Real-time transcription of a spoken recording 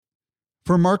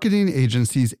For marketing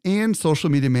agencies and social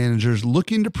media managers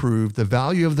looking to prove the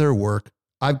value of their work,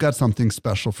 I've got something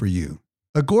special for you.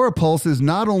 Agora Pulse is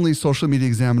not only Social Media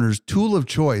Examiner's tool of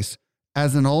choice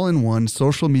as an all-in-one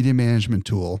social media management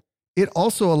tool, it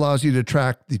also allows you to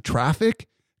track the traffic,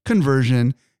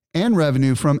 conversion, and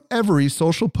revenue from every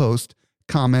social post,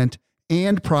 comment,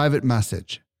 and private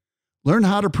message. Learn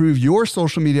how to prove your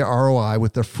social media ROI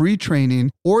with a free training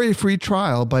or a free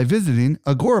trial by visiting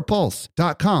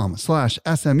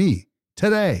agorapulse.com/SME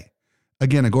today.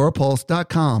 Again,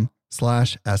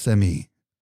 agorapulse.com/SME.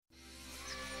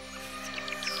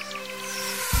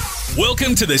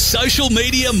 Welcome to the Social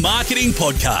Media Marketing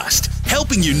Podcast,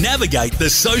 helping you navigate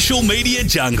the social media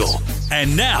jungle.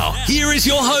 And now, here is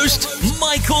your host,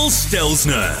 Michael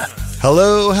Stelzner.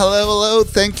 Hello.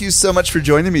 Thank you so much for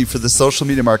joining me for the Social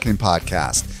Media Marketing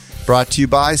Podcast, brought to you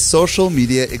by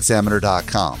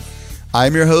socialmediaexaminer.com.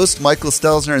 I'm your host, Michael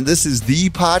Stelzner, and this is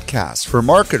the podcast for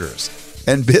marketers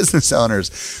and business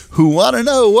owners who want to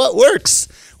know what works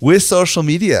with social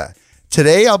media.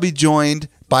 Today, I'll be joined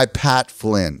by Pat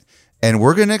Flynn, and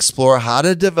we're going to explore how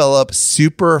to develop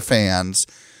super fans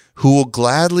who will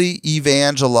gladly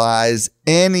evangelize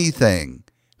anything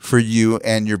for you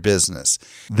and your business.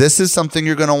 This is something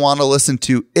you're going to want to listen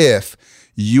to if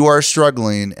you are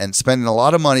struggling and spending a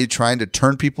lot of money trying to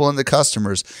turn people into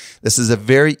customers. This is a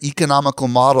very economical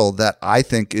model that I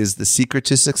think is the secret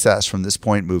to success from this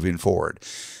point moving forward.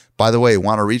 By the way,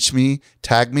 want to reach me?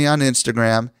 Tag me on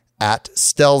Instagram at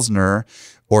Stelzner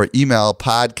or email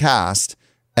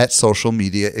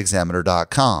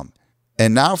podcast@socialmediaexaminer.com.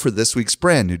 And now for this week's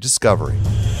brand new discovery.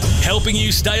 Helping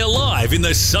you stay alive in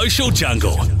the social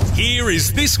jungle. Here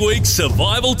is this week's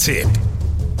survival tip.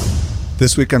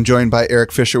 This week, I'm joined by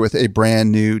Eric Fisher with a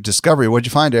brand new discovery. What'd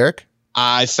you find, Eric?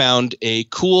 I found a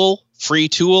cool free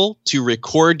tool to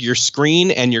record your screen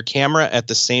and your camera at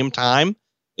the same time.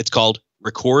 It's called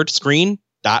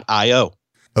recordscreen.io.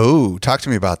 Oh, talk to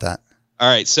me about that. All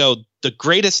right. So the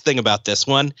greatest thing about this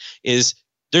one is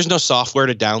there's no software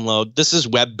to download. This is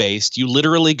web-based. You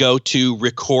literally go to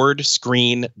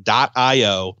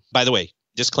recordscreen.io. By the way,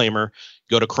 disclaimer,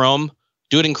 go to Chrome,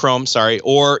 do it in Chrome,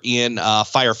 or in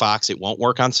Firefox. It won't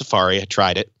work on Safari. I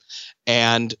tried it.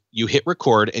 And you hit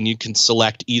record and you can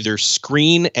select either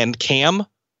screen and cam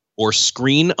or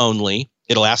screen only.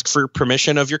 It'll ask for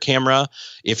permission of your camera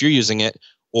if you're using it,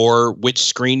 or which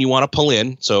screen you want to pull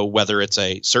in. So whether it's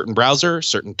a certain browser,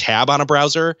 certain tab on a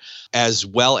browser, as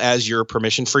well as your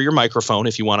permission for your microphone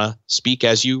if you want to speak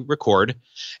as you record.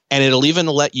 And it'll even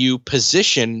let you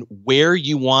position where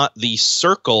you want the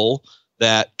circle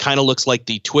that kind of looks like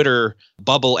the Twitter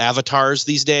bubble avatars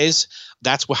these days.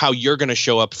 That's how you're going to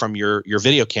show up from your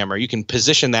video camera. You can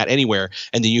position that anywhere.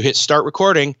 And then you hit start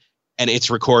recording and it's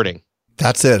recording.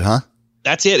 That's it, huh?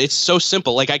 That's it. It's so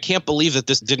simple. Like, I can't believe that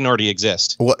this didn't already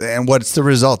exist. And what's the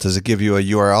result? Does it give you a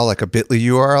URL, like a bit.ly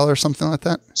URL or something like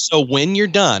that? So when you're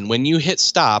done, when you hit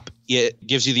stop, it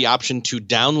gives you the option to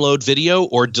download video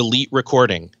or delete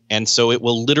recording. And so it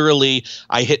will literally,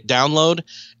 I hit download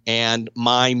and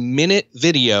my minute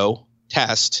video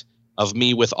test of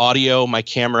me with audio, my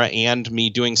camera, and me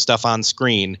doing stuff on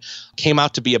screen came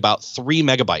out to be about 3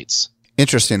 megabytes.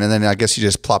 Interesting. And then I guess you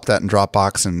just plop that in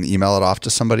Dropbox and email it off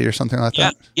to somebody or something like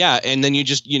that? Yeah. And then you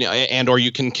just, or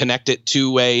you can connect it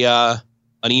to an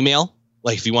email.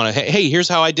 Like if you want to, hey, here's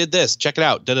how I did this. Check it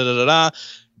out.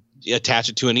 Attach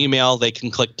it to an email. They can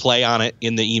click play on it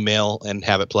in the email and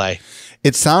have it play.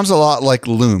 It sounds a lot like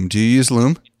Loom. Do you use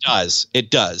Loom? It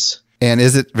does. And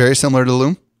is it very similar to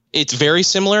Loom? It's very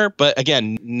similar, but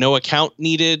again, no account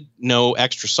needed, no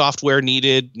extra software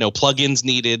needed, no plugins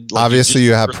needed. Like obviously,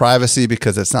 you have privacy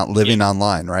because it's not living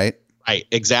online, right? Right,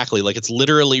 exactly. Like it's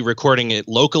literally recording it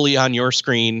locally on your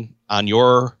screen, on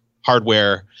your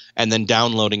hardware, and then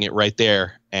downloading it right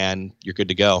there, and you're good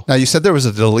to go. Now, you said there was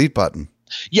a delete button.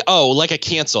 Yeah. Oh, like a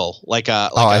cancel,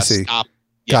 I see. Stop.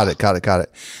 Yeah. Got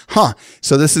it. Huh.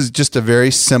 So this is just a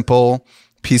very simple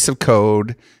piece of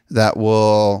code that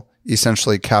will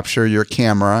essentially capture your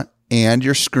camera and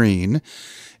your screen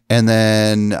and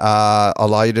then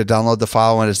allow you to download the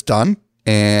file when it's done.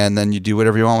 And then you do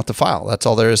whatever you want with the file. That's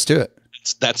all there is to it.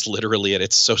 That's literally it.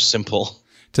 It's so simple.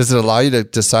 Does it allow you to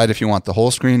decide if you want the whole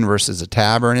screen versus a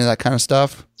tab or any of that kind of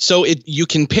stuff? So you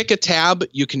can pick a tab,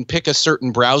 you can pick a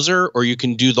certain browser, or you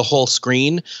can do the whole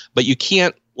screen, but you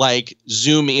can't like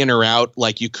zoom in or out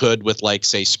like you could with like,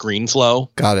 say,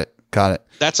 ScreenFlow. Got it.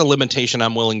 That's a limitation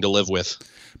I'm willing to live with.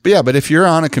 But if you're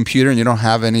on a computer and you don't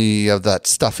have any of that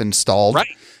stuff installed, right,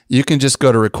 you can just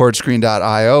go to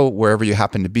recordscreen.io wherever you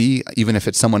happen to be, even if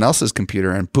it's someone else's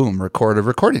computer, and boom, record a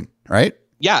recording, right?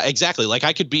 Yeah, exactly. Like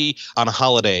I could be on a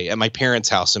holiday at my parents'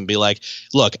 house and be like,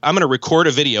 look, I'm going to record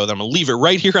a video. Then I'm going to leave it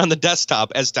right here on the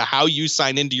desktop as to how you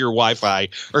sign into your Wi-Fi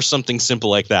or something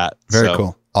simple like that. Very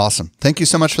cool. Awesome. Thank you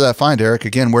so much for that find, Eric.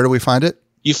 Again, where do we find it?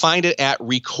 You find it at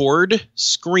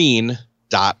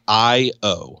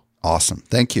recordscreen.io. Awesome.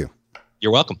 Thank you.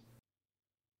 You're welcome.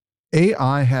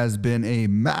 AI has been a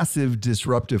massive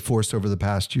disruptive force over the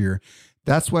past year.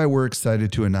 That's why we're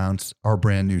excited to announce our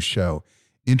brand new show,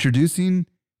 introducing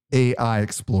AI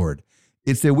Explored.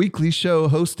 It's a weekly show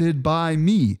hosted by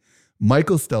me,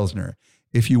 Michael Stelzner.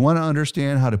 If you want to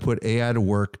understand how to put AI to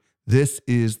work, this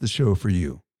is the show for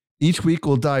you. Each week,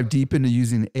 we'll dive deep into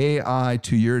using AI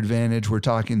to your advantage. We're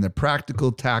talking the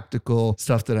practical, tactical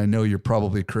stuff that I know you're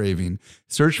probably craving.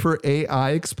 Search for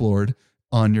AI Explored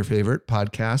on your favorite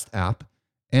podcast app,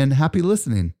 and happy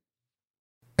listening.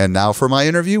 And now for my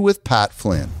interview with Pat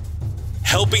Flynn.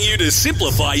 Helping you to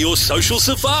simplify your social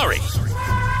safari.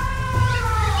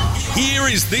 Here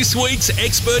is this week's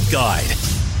expert guide.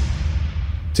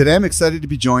 Today, I'm excited to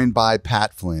be joined by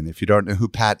Pat Flynn. If you don't know who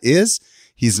Pat is,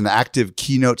 he's an active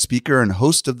keynote speaker and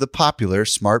host of the popular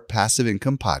Smart Passive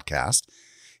Income podcast.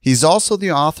 He's also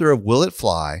the author of Will It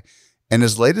Fly, and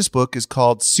his latest book is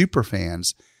called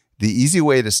Superfans, the easy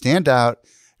way to stand out,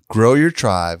 grow your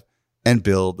tribe, and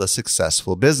build a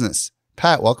successful business.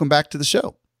 Pat, welcome back to the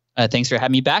show. Thanks for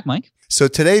having me back, Mike. So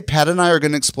today, Pat and I are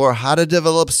going to explore how to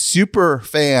develop super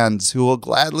fans who will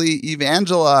gladly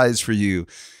evangelize for you.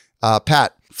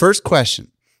 Pat, first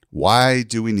question, why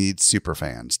do we need super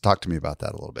fans? Talk to me about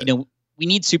that a little bit. We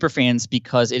need super fans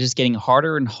because it is getting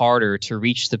harder and harder to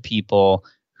reach the people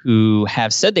who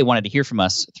have said they wanted to hear from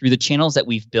us through the channels that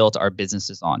we've built our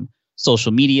businesses on.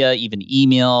 Social media, even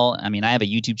email. I mean, I have a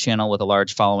YouTube channel with a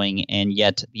large following, and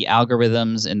yet the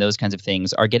algorithms and those kinds of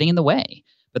things are getting in the way.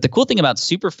 But the cool thing about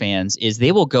superfans is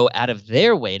they will go out of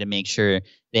their way to make sure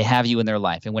they have you in their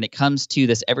life. And when it comes to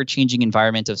this ever-changing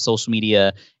environment of social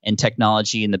media and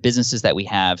technology and the businesses that we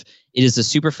have, it is the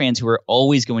superfans who are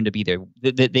always going to be there.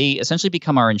 They essentially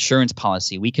become our insurance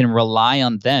policy. We can rely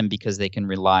on them because they can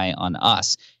rely on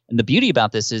us. And the beauty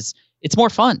about this is it's more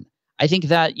fun. I think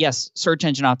that, yes, search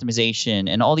engine optimization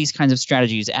and all these kinds of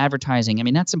strategies, advertising, I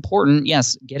mean, that's important.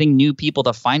 Yes, getting new people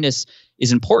to find us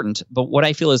is important. But what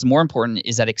I feel is more important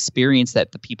is that experience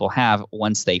that the people have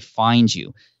once they find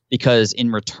you. Because in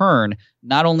return,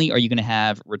 not only are you going to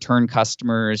have return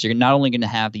customers, you're not only going to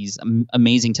have these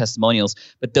amazing testimonials,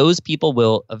 but those people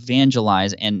will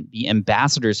evangelize and be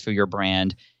ambassadors for your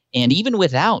brand. And even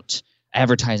without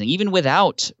advertising, even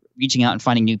without reaching out and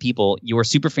finding new people, your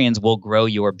superfans will grow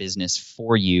your business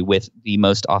for you with the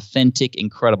most authentic,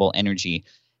 incredible energy.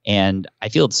 And I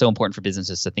feel it's so important for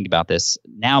businesses to think about this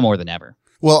now more than ever.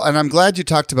 Well, and I'm glad you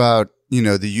talked about, the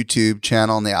YouTube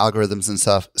channel and the algorithms and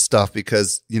stuff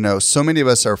because, so many of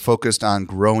us are focused on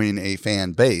growing a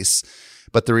fan base.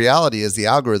 But the reality is the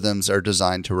algorithms are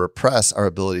designed to repress our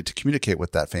ability to communicate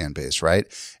with that fan base, right?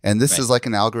 And this is like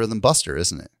an algorithm buster,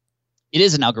 isn't it? It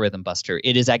is an algorithm buster.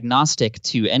 It is agnostic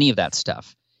to any of that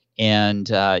stuff. And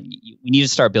we need to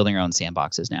start building our own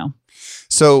sandboxes now.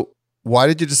 So why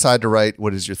did you decide to write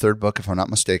what is your third book, if I'm not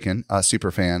mistaken,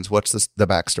 Superfans? What's the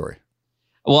backstory?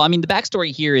 Well, I mean, the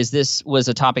backstory here is this was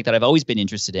a topic that I've always been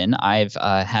interested in. I've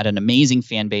had an amazing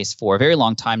fan base for a very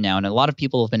long time now. And a lot of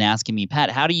people have been asking me,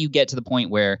 Pat, how do you get to the point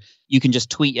where you can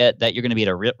just tweet that you're going to be at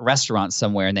a restaurant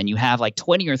somewhere and then you have like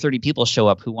 20 or 30 people show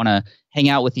up who want to hang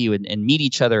out with you and meet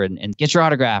each other and get your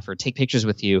autograph or take pictures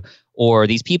with you, or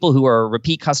these people who are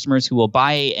repeat customers who will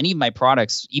buy any of my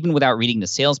products even without reading the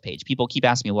sales page. People keep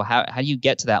asking me, well, how do you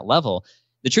get to that level?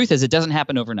 The truth is it doesn't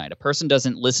happen overnight. A person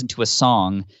doesn't listen to a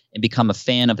song and become a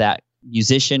fan of that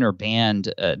musician or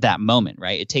band that moment,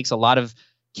 right? It takes a lot of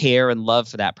care and love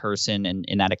for that person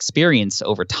and that experience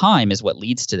over time is what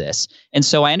leads to this. And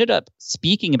so I ended up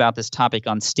speaking about this topic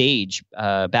on stage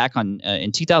back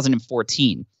in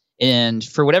 2014. And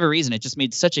for whatever reason, it just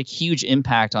made such a huge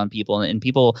impact on people. And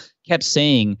people kept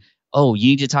saying, oh, you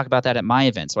need to talk about that at my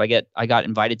event. So I got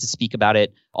invited to speak about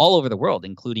it all over the world,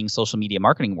 including social media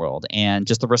marketing world. And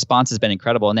just the response has been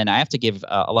incredible. And then I have to give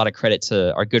a lot of credit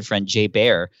to our good friend, Jay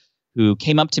Baer, who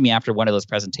came up to me after one of those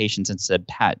presentations and said,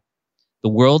 Pat, the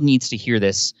world needs to hear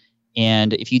this.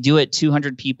 And if you do it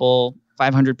 200 people,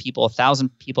 500 people, 1,000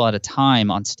 people at a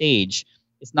time on stage,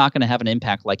 it's not going to have an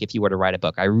impact like if you were to write a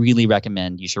book. I really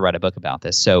recommend you should write a book about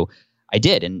this. So I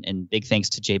did. And big thanks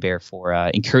to Jay Baer for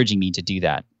encouraging me to do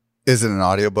that. Is it an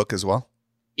audiobook as well?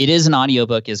 It is an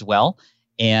audiobook as well.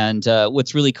 And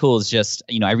what's really cool is just,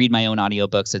 I read my own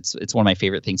audiobooks. It's one of my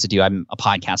favorite things to do. I'm a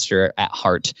podcaster at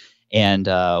heart. And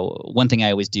one thing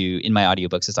I always do in my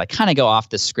audiobooks is I kind of go off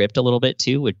the script a little bit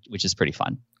too, which is pretty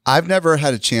fun. I've never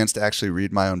had a chance to actually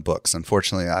read my own books.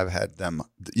 Unfortunately, I've had them,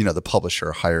 the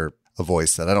publisher hire a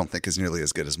voice that I don't think is nearly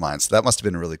as good as mine. So that must have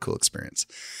been a really cool experience.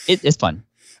 It's fun.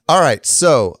 All right.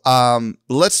 So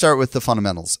let's start with the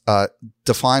fundamentals.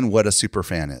 Define what a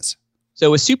superfan is.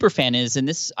 So a superfan is, and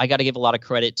this, I got to give a lot of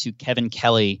credit to Kevin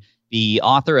Kelly, the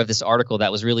author of this article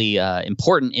that was really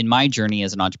important in my journey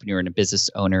as an entrepreneur and a business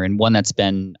owner, and one that's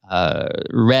been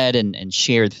read and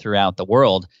shared throughout the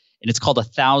world. And it's called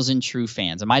 1,000 True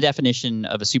Fans. And my definition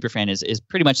of a superfan is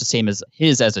pretty much the same as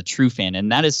his as a true fan.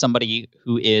 And that is somebody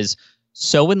who is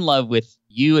so in love with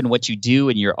you and what you do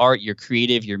and your art, your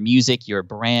creative, your music, your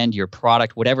brand, your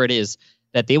product, whatever it is,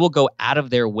 that they will go out of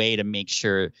their way to make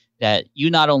sure that you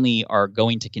not only are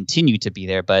going to continue to be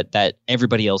there, but that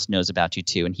everybody else knows about you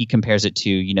too. And he compares it to,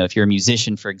 if you're a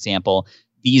musician, for example,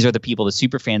 these are the people, the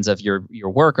super fans of your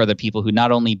work are the people who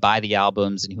not only buy the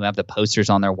albums and who have the posters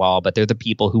on their wall, but they're the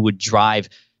people who would drive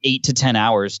 8 to 10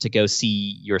 hours to go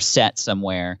see your set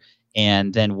somewhere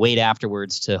and then wait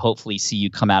afterwards to hopefully see you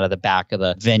come out of the back of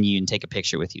the venue and take a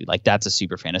picture with you. Like, that's a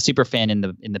super fan. A super fan in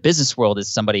the business world is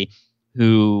somebody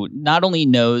who not only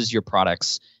knows your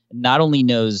products, not only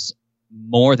knows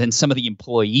more than some of the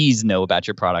employees know about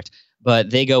your product,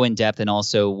 but they go in depth and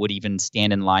also would even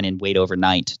stand in line and wait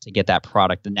overnight to get that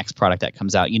product, the next product that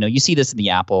comes out. You see this in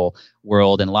the Apple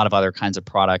world and a lot of other kinds of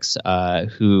products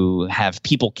who have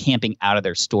people camping out of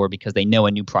their store because they know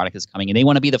a new product is coming and they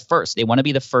want to be the first. They want to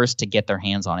be the first to get their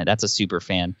hands on it. That's a super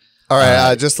fan. All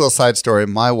right, just a little side story.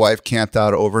 My wife camped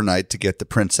out overnight to get the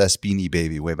Princess Beanie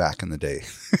Baby way back in the day.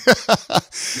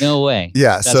 No way.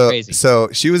 Yeah, that's crazy. So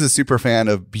she was a super fan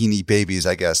of Beanie Babies,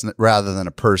 I guess, rather than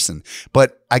a person.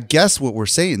 But I guess what we're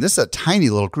saying, this is a tiny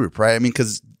little group, right? I mean,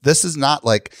 because this is not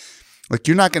like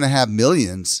you're not going to have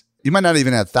millions. You might not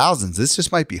even have thousands. This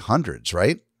just might be hundreds,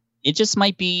 right? It just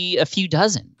might be a few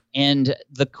dozen. And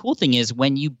the cool thing is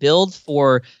when you build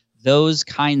for those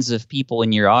kinds of people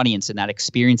in your audience and that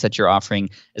experience that you're offering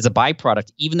as a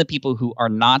byproduct, even the people who are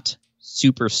not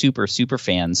super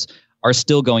fans are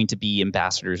still going to be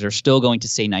ambassadors, are still going to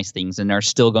say nice things, and are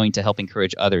still going to help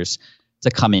encourage others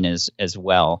to come in as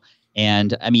well.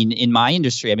 And I mean, in my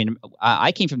industry,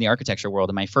 I came from the architecture world,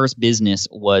 and my first business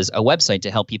was a website to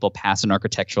help people pass an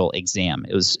architectural exam.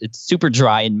 It's super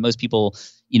dry, and most people,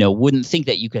 wouldn't think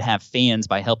that you could have fans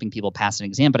by helping people pass an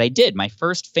exam, but I did. My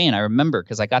first fan, I remember,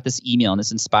 because I got this email, and this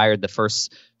inspired the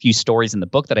first few stories in the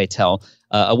book that I tell.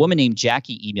 A woman named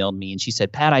Jackie emailed me, and she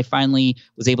said, "Pat, I finally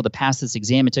was able to pass this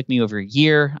exam. It took me over a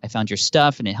year. I found your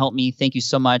stuff, and it helped me. Thank you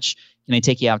so much. Can I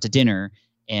take you out to dinner?"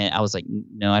 And I was like,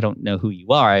 "No, I don't know who you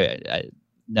are.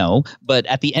 No." But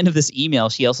at the end of this email,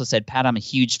 she also said, "Pat, I'm a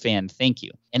huge fan. Thank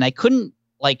you." And I couldn't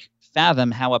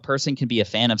fathom how a person can be a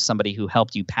fan of somebody who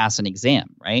helped you pass an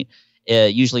exam, right?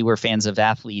 Usually we're fans of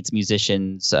athletes,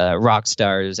 musicians, rock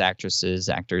stars, actresses,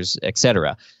 actors,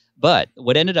 etc. But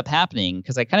what ended up happening,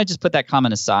 because I kind of just put that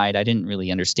comment aside, I didn't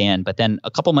really understand. But then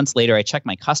a couple months later, I checked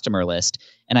my customer list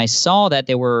and I saw that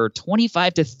there were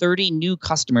 25 to 30 new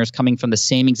customers coming from the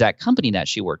same exact company that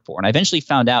she worked for. And I eventually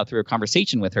found out through a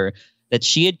conversation with her that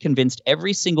she had convinced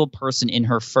every single person in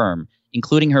her firm,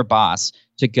 including her boss,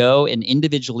 to go and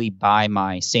individually buy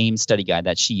my same study guide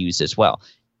that she used as well.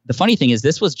 The funny thing is,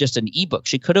 this was just an ebook.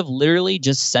 She could have literally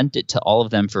just sent it to all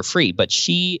of them for free. But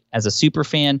she, as a super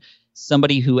fan,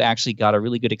 somebody who actually got a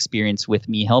really good experience with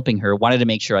me helping her, wanted to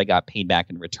make sure I got paid back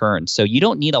in return. So you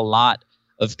don't need a lot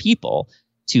of people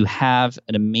to have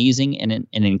an amazing and an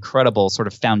incredible sort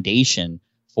of foundation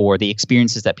for the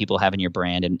experiences that people have in your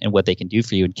brand and what they can do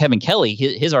for you. And Kevin Kelly,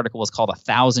 his article was called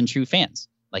 1,000 True Fans.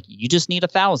 Like, you just need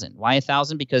 1,000. Why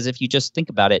 1,000? Because if you just think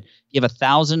about it, you have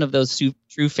 1,000 of those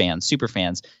true fans, super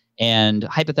fans, and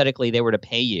hypothetically they were to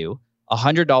pay you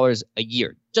 $100 a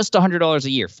year, just $100 a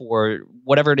year for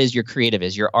whatever it is your creative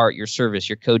is, your art, your service,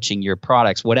 your coaching, your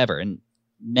products, whatever. And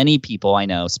many people I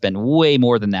know spend way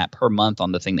more than that per month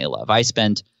on the thing they love. I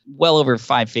spent well over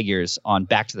 5 figures on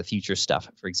Back to the Future stuff,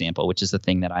 for example, which is the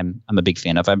thing that I'm a big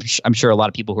fan of. I'm sure a lot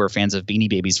of people who are fans of Beanie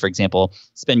Babies, for example,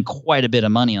 spend quite a bit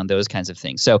of money on those kinds of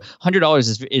things. So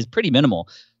 $100 is pretty minimal.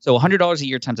 So $100 a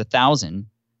year times 1,000,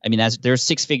 there's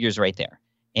 6 figures right there.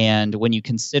 And when you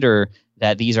consider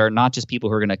that these are not just people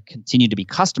who are going to continue to be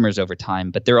customers over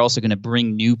time, but they're also going to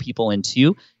bring new people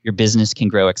into your business, can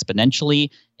grow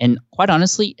exponentially. And quite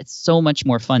honestly, it's so much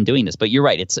more fun doing this. But you're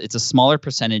right, it's a smaller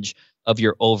percentage of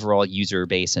your overall user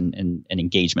base and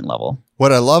engagement level.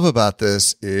 What I love about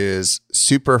this is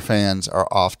super fans are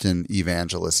often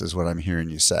evangelists, is what I'm hearing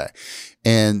you say.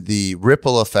 And the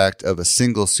ripple effect of a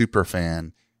single super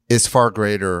fan is far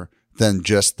greater than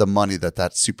just the money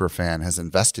that super fan has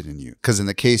invested in you. Because in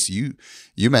the case you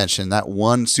mentioned, that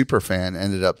one super fan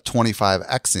ended up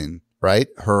 25xing, right,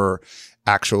 her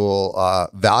actual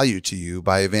value to you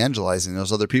by evangelizing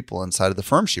those other people inside of the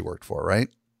firm she worked for, right?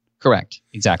 Correct.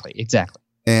 Exactly.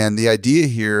 And the idea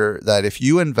here that if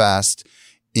you invest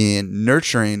in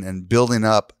nurturing and building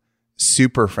up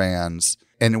super fans,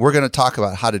 and we're going to talk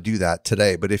about how to do that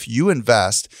today, but if you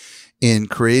invest in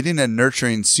creating and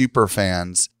nurturing super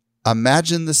fans,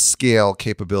 imagine the scale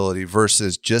capability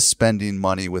versus just spending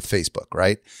money with Facebook,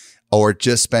 right? Or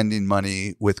just spending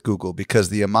money with Google, because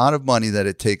the amount of money that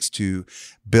it takes to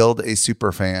build a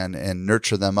super fan and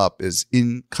nurture them up is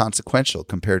inconsequential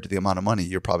compared to the amount of money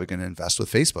you're probably going to invest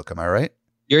with Facebook. Am I right?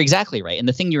 You're exactly right. And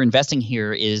the thing you're investing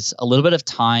here is a little bit of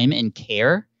time and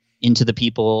care into the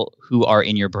people who are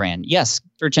in your brand. Yes,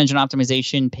 search engine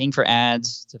optimization, paying for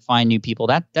ads to find new people,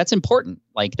 that's important.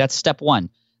 Like, that's step one.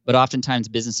 But oftentimes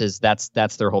businesses, that's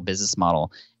their whole business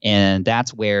model. And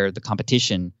that's where the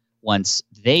competition, once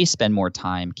they spend more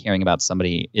time caring about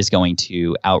somebody, is going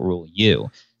to outrule you.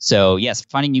 So yes,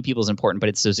 finding new people is important, but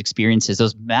it's those experiences,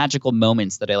 those magical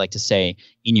moments that I like to say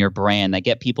in your brand that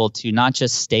get people to not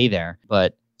just stay there,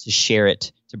 but to share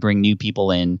it, to bring new people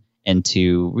in, and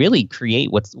to really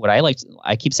create what I like.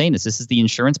 I keep saying this is the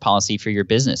insurance policy for your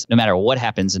business, no matter what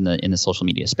happens in the social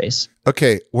media space.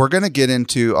 Okay, we're going to get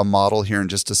into a model here in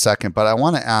just a second, but I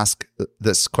want to ask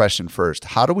this question first.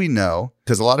 How do we know,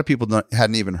 because a lot of people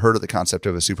hadn't even heard of the concept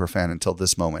of a super fan until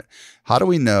this moment. How do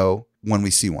we know when we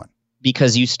see one?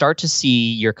 Because you start to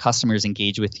see your customers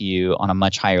engage with you on a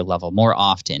much higher level more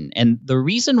often. And the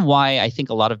reason why I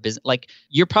think a lot of business, like,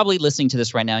 you're probably listening to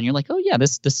this right now and you're like, oh yeah,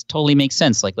 this totally makes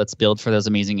sense. Like, let's build for those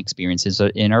amazing experiences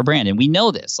in our brand. And we know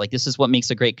this, like, this is what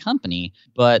makes a great company.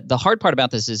 But the hard part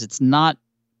about this is it's not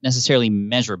necessarily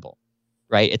measurable,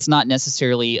 right? It's not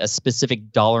necessarily a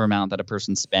specific dollar amount that a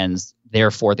person spends,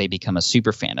 therefore they become a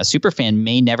super fan. A super fan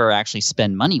may never actually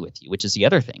spend money with you, which is the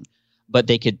other thing. But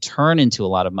they could turn into a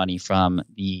lot of money from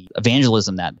the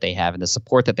evangelism that they have and the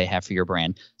support that they have for your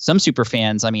brand. Some super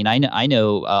fans, I mean, I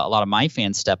know a lot of my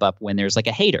fans step up when there's like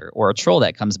a hater or a troll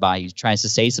that comes by who tries to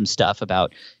say some stuff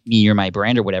about me or my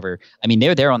brand or whatever. I mean,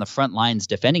 they're there on the front lines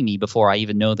defending me before I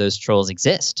even know those trolls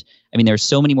exist. I mean, there's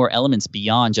so many more elements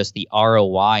beyond just the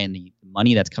ROI and the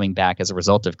money that's coming back as a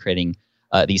result of creating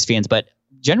these fans. But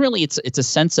generally, it's a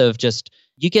sense of just,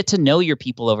 you get to know your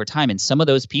people over time, and some of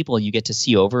those people you get to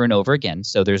see over and over again.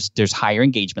 So there's higher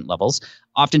engagement levels.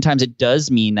 Oftentimes it does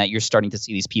mean that you're starting to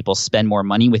see these people spend more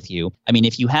money with you. I mean,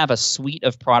 if you have a suite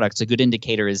of products, a good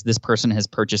indicator is this person has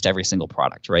purchased every single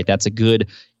product, right? That's a good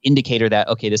indicator that,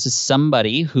 okay, this is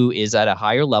somebody who is at a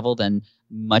higher level than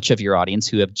much of your audience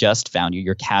who have just found you,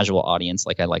 your casual audience,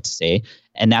 like I like to say.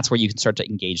 And that's where you can start to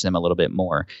engage them a little bit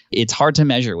more. It's hard to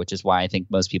measure, which is why I think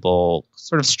most people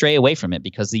sort of stray away from it,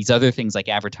 because these other things like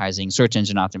advertising, search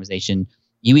engine optimization,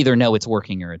 you either know it's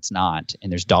working or it's not,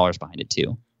 and there's dollars behind it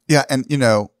too. Yeah. And,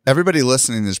 everybody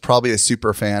listening is probably a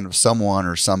super fan of someone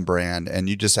or some brand. And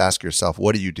you just ask yourself,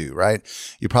 what do you do, right?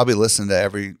 You probably listen to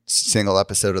every single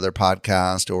episode of their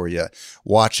podcast, or you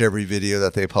watch every video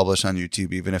that they publish on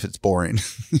YouTube, even if it's boring,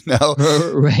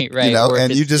 Right.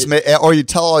 And you just or you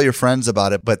tell all your friends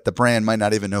about it, but the brand might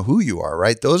not even know who you are,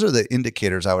 right? Those are the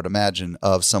indicators, I would imagine,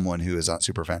 of someone who is a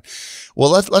super fan. Well,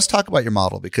 let's talk about your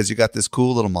model, because you got this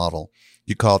cool little model.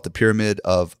 You call it the pyramid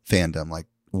of fandom. Like,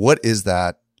 what is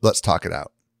that? Let's talk it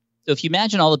out. So if you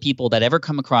imagine all the people that ever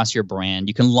come across your brand,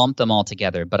 you can lump them all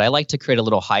together. But I like to create a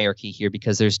little hierarchy here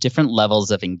because there's different levels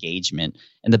of engagement.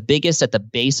 And the biggest at the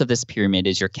base of this pyramid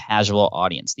is your casual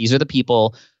audience. These are the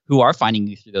people who are finding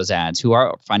you through those ads, who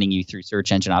are finding you through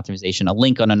search engine optimization, a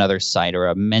link on another site, or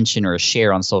a mention or a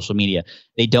share on social media.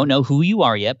 They don't know who you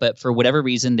are yet, but for whatever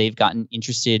reason, they've gotten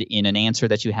interested in an answer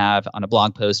that you have on a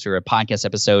blog post or a podcast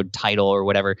episode title or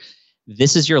whatever.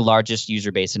 This is your largest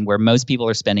user base and where most people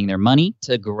are spending their money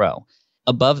to grow.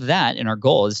 Above that, and our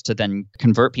goal is to then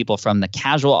convert people from the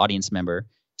casual audience member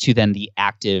to then the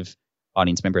active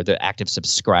audience member, the active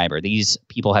subscriber. These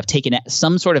people have taken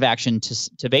some sort of action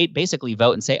to basically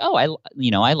vote and say, oh,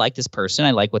 I like this person.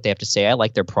 I like what they have to say. I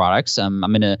like their products. I'm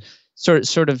going to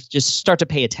sort of just start to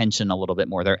pay attention a little bit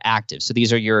more. They're active. So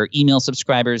these are your email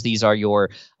subscribers. These are your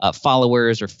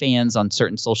followers or fans on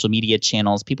certain social media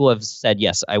channels. People have said,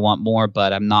 yes, I want more,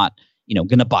 but I'm not,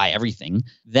 going to buy everything.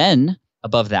 Then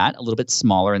above that, a little bit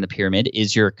smaller in the pyramid,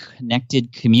 is your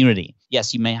connected community.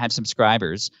 Yes, you may have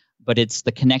subscribers, but it's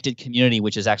the connected community,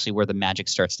 which is actually where the magic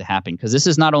starts to happen. Because this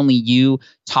is not only you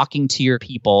talking to your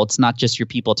people, it's not just your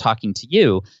people talking to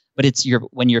you, But it's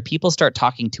when your people start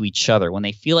talking to each other, when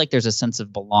they feel like there's a sense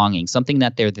of belonging, something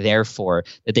that they're there for,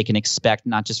 that they can expect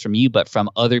not just from you, but from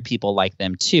other people like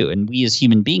them too. And we as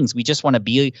human beings, we just want to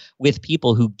be with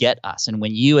people who get us. And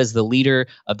when you, as the leader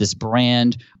of this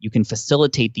brand, you can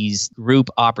facilitate these group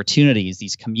opportunities,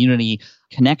 these community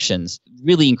connections,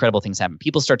 really incredible things happen.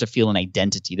 People start to feel an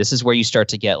identity. This is where you start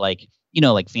to get like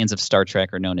fans of Star Trek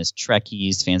are known as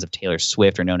Trekkies, fans of Taylor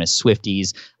Swift are known as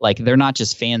Swifties. Like, they're not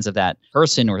just fans of that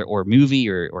person or movie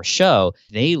or show.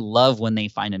 They love when they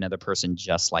find another person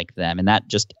just like them. And that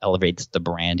just elevates the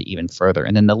brand even further.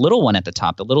 And then the little one at the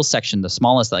top, the little section, the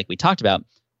smallest, like we talked about,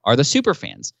 are the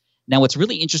Superfans. Now, what's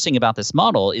really interesting about this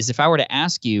model is if I were to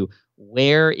ask you,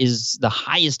 where is the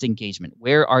highest engagement?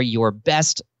 Where are your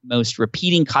best, most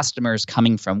repeating customers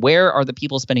coming from? Where are the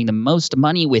people spending the most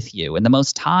money with you and the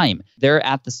most time? They're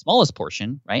at the smallest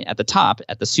portion, right? At the top,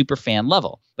 at the Superfan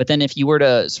level. But then if you were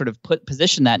to sort of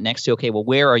position that next to, okay, well,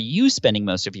 where are you spending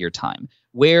most of your time?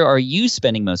 Where are you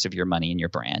spending most of your money in your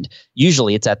brand?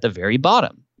 Usually it's at the very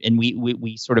bottom. And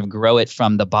we sort of grow it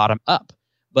from the bottom up.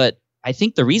 But I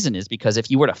think the reason is because if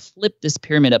you were to flip this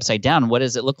pyramid upside down, what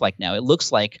does it look like now? It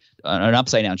looks like an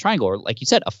upside down triangle, or like you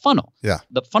said, a funnel. Yeah.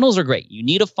 The funnels are great. You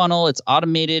need a funnel. It's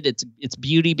automated. It's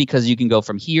beauty because you can go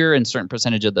from here, and a certain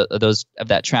percentage of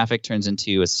that traffic turns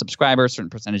into a subscriber. A certain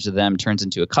percentage of them turns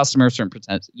into a customer. Certain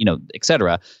percent, et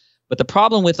cetera. But the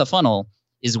problem with a funnel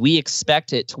is we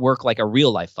expect it to work like a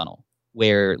real life funnel,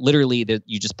 where literally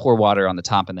you just pour water on the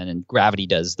top, and then gravity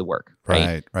does the work.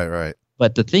 Right.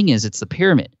 But the thing is, it's the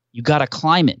pyramid. You got to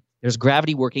climb it. There's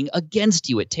gravity working against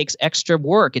you. It takes extra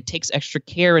work. It takes extra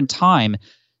care and time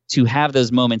to have those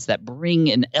moments that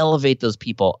bring and elevate those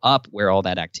people up where all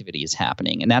that activity is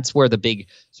happening. And that's where the big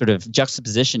sort of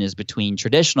juxtaposition is between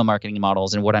traditional marketing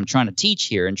models and what I'm trying to teach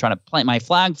here and trying to plant my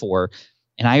flag for.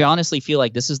 And I honestly feel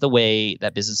like this is the way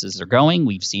that businesses are going.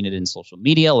 We've seen it in social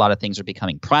media. A lot of things are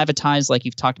becoming privatized, like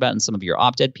you've talked about in some of your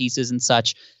op-ed pieces and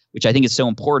such, which I think is so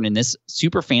important. And this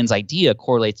Superfans idea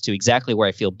correlates to exactly where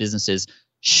I feel businesses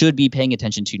should be paying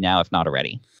attention to now, if not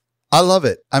already. I love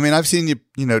it. I mean, I've seen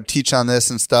you teach on this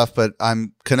and stuff, but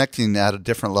I'm connecting at a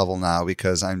different level now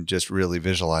because I'm just really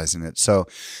visualizing it. So,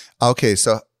 okay,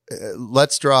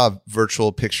 let's draw a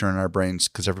virtual picture in our brains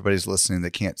because everybody's listening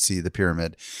that can't see the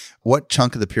pyramid. What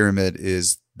chunk of the pyramid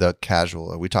is the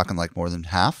casual? Are we talking like more than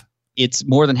half? It's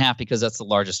more than half because that's the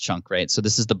largest chunk, right? So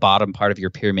this is the bottom part of your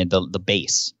pyramid, the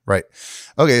base. Right.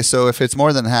 Okay, so if it's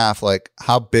more than half, like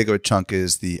how big of a chunk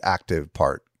is the active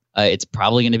part? It's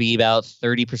probably going to be about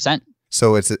 30%.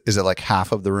 So is it like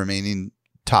half of the remaining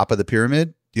top of the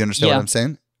pyramid? Do you understand what I'm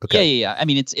saying? Okay. Yeah. I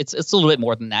mean, it's a little bit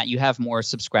more than that. You have more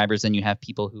subscribers than you have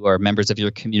people who are members of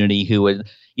your community who would,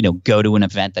 go to an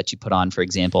event that you put on, for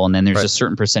example. And then there's a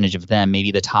certain percentage of them,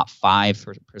 maybe the top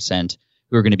 5%,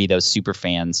 who are going to be those super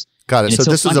fans. Got it. So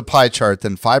this is a pie chart.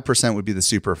 Then 5% would be the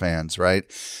super fans, right?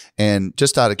 And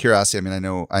just out of curiosity, I mean,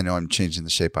 I know I'm changing the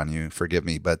shape on you. Forgive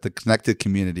me, but the connected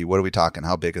community. What are we talking?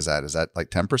 How big is that? Is that like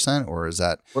 10% or is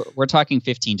that? We're talking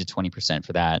 15 to 20%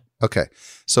 for that. Okay,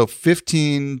 so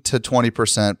 15 to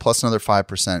 20% plus another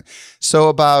 5%. So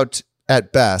about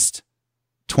at best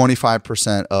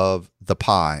 25% of the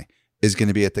pie is going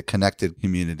to be at the connected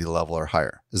community level or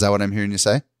higher. Is that what I'm hearing you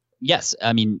say? Yes.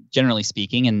 I mean, generally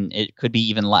speaking, and it could be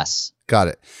even less. Got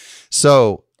it.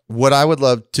 So what I would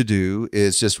love to do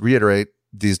is just reiterate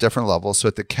these different levels. So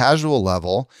at the casual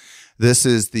level, this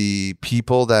is the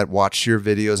people that watch your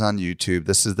videos on YouTube.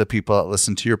 This is the people that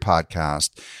listen to your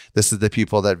podcast. This is the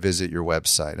people that visit your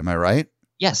website. Am I right?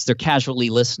 Yes, they're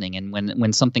casually listening. And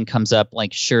when something comes up,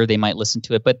 like, sure, they might listen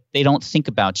to it, but they don't think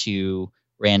about you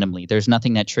randomly. There's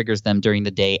nothing that triggers them during the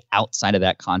day outside of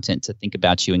that content to think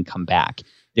about you and come back.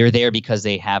 They're there because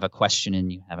they have a question and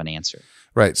you have an answer.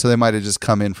 Right. So they might have just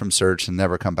come in from search and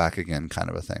never come back again, kind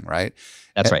of a thing, right?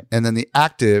 That's right. And then the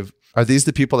active, are these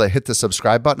the people that hit the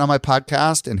subscribe button on my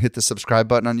podcast and hit the subscribe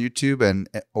button on YouTube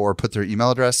or put their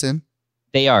email address in?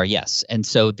 They are, yes. And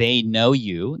so they know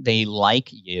you, they like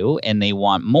you, and they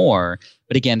want more.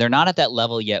 But again, they're not at that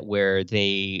level yet where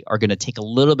they are going to take a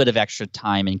little bit of extra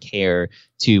time and care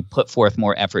to put forth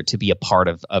more effort to be a part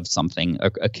of something,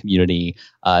 a community.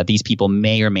 These people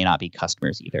may or may not be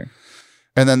customers either.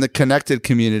 And then the connected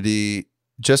community,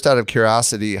 just out of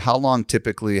curiosity, how long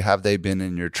typically have they been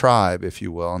in your tribe, if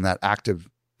you will, in that active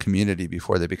community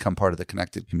before they become part of the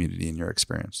connected community in your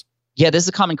experience? Yeah, this is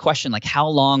a common question. Like, how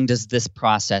long does this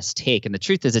process take? And the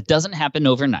truth is, it doesn't happen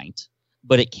overnight,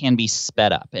 but it can be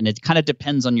sped up. And it kind of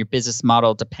depends on your business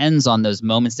model, depends on those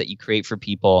moments that you create for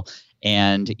people.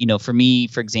 And, for me,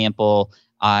 for example,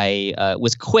 I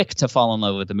was quick to fall in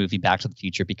love with the movie Back to the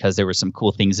Future because there were some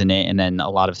cool things in it, and then a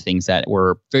lot of things that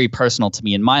were very personal to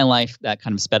me in my life that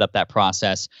kind of sped up that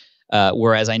process.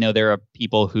 Whereas I know there are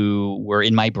people who were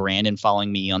in my brand and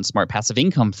following me on Smart Passive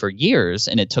Income for years,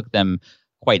 and it took them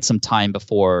quite some time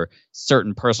before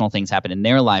certain personal things happened in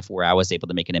their life where I was able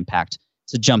to make an impact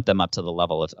to jump them up to the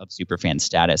level of superfan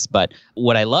status. But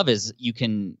what I love is you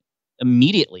can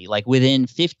immediately, like within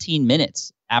 15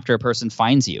 minutes after a person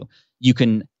finds you, you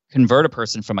can convert a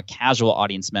person from a casual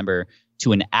audience member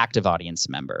to an active audience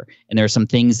member. And there are some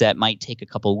things that might take a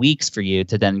couple weeks for you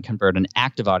to then convert an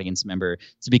active audience member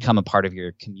to become a part of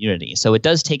your community. So it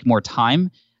does take more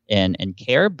time and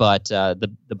care, but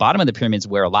the bottom of the pyramid is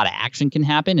where a lot of action can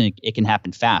happen, and it can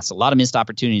happen fast. A lot of missed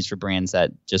opportunities for brands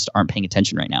that just aren't paying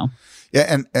attention right now.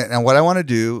 Yeah, and what I want to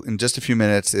do in just a few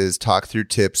minutes is talk through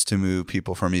tips to move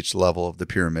people from each level of the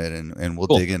pyramid, and we'll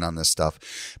dig in on this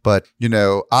stuff. But,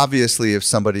 obviously if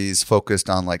somebody's focused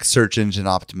on like search engine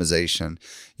optimization,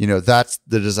 that's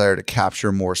the desire to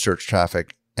capture more search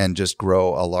traffic and just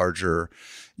grow a larger,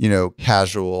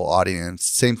 casual audience.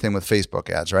 Same thing with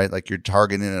Facebook ads, right? Like you're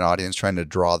targeting an audience, trying to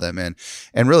draw them in.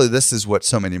 And really, this is what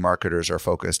so many marketers are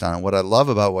focused on. And what I love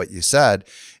about what you said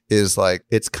is like,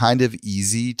 it's kind of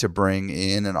easy to bring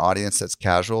in an audience that's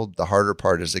casual. The harder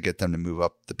part is to get them to move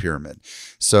up the pyramid.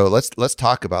 So let's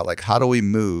talk about like, how do we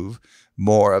move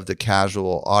more of the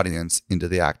casual audience into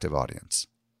the active audience?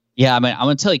 Yeah, I'm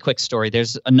going to tell you a quick story.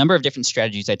 There's a number of different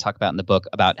strategies I talk about in the book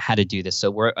about how to do this. So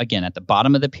we're, again, at the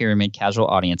bottom of the pyramid, casual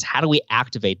audience. How do we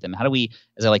activate them? How do we,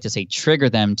 as I like to say, trigger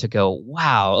them to go,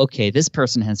 wow, okay, this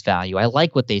person has value. I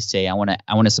like what they say. I want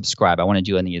to subscribe. I want to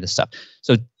do any of this stuff.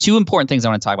 So two important things I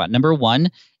want to talk about. Number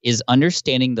one is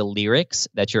understanding the lyrics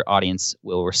that your audience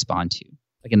will respond to.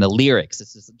 Again, the lyrics,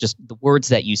 this is just the words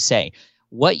that you say.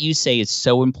 What you say is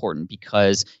so important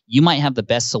because you might have the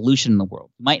best solution in the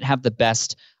world. You might have the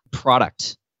best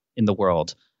product in the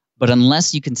world, but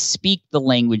unless you can speak the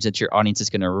language that your audience is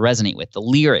going to resonate with, the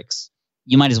lyrics,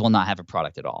 you might as well not have a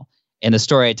product at all. And the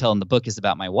story I tell in the book is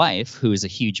about my wife, who is a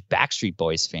huge Backstreet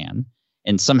Boys fan,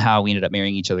 and somehow we ended up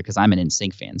marrying each other because I'm an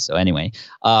NSYNC fan. So anyway,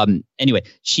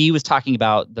 she was talking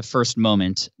about the first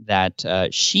moment that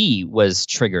she was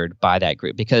triggered by that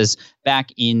group, because back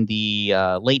in the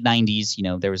late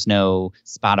 90s, there was no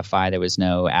Spotify, there was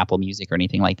no Apple Music or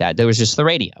anything like that. There was just the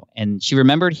radio. And she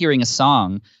remembered hearing a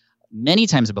song many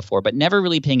times before, but never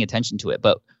really paying attention to it.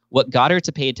 But what got her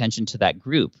to pay attention to that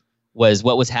group was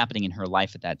what was happening in her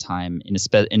life at that time in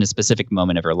a specific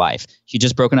moment of her life. She'd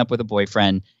just broken up with a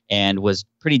boyfriend and was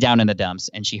pretty down in the dumps.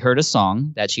 And she heard a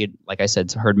song that she had, like I said,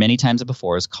 heard many times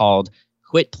before. Is called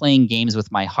Quit Playing Games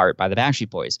with My Heart by the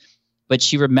Backstreet Boys. But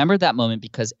she remembered that moment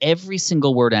because every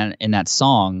single word in that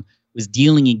song was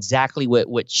dealing exactly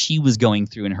what she was going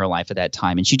through in her life at that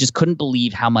time. And she just couldn't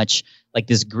believe how much, like,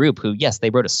 this group who, yes, they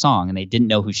wrote a song and they didn't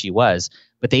know who she was,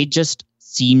 but they just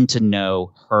seemed to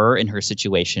know her and her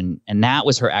situation. And that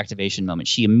was her activation moment.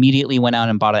 She immediately went out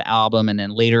and bought an album. And then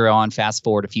later on, fast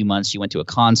forward a few months, she went to a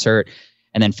concert.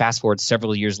 And then fast forward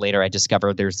several years later, I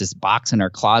discovered there's this box in her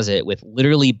closet with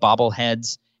literally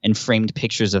bobbleheads and framed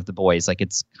pictures of the boys. Like,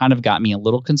 it's kind of got me a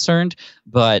little concerned,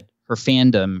 but her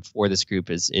fandom for this group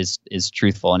is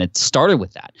truthful. And it started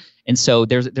with that. And so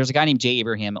there's a guy named Jay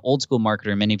Abraham, old school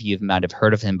marketer. Many of you might have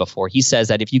heard of him before. He says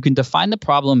that if you can define the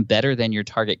problem better than your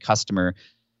target customer,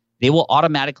 they will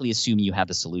automatically assume you have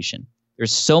the solution.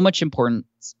 There's so much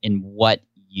importance in what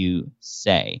you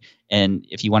say. And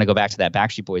if you want to go back to that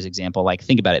Backstreet Boys example, like,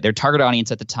 think about it. Their target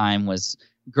audience at the time was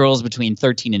girls between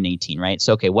 13 and 18, right?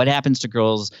 So, okay, what happens to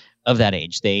girls of that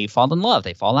age? They fall in love.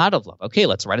 They fall out of love. Okay,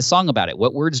 let's write a song about it.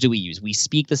 What words do we use? We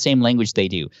speak the same language they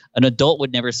do. An adult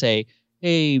would never say,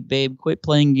 hey, babe, quit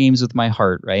playing games with my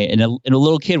heart, right? And a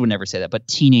little kid would never say that, but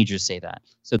teenagers say that.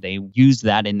 So they used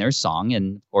that in their song,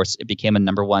 and of course, it became a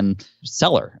 #1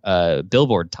 seller,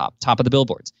 Billboard top of the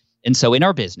billboards. And so in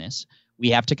our business,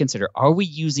 we have to consider, are we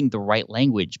using the right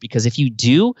language? Because if you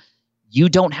do, you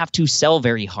don't have to sell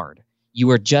very hard. You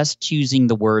are just choosing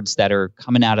the words that are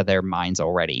coming out of their minds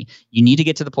already. You need to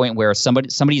get to the point where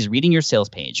somebody's reading your sales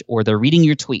page, or they're reading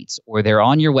your tweets, or they're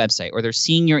on your website, or they're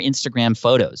seeing your Instagram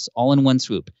photos all in one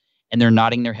swoop, and they're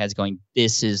nodding their heads going,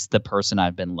 this is the person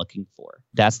I've been looking for.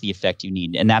 That's the effect you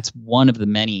need. And that's one of the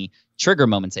many trigger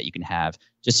moments that you can have.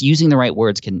 Just using the right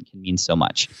words can mean so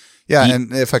much. Yeah,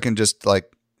 and if I can just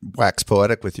wax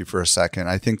poetic with you for a second.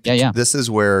 I think this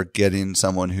is where getting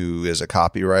someone who is a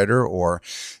copywriter, or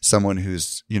someone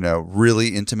who's,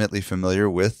 really intimately familiar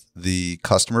with the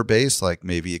customer base, like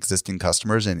maybe existing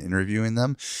customers, and interviewing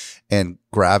them and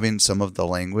grabbing some of the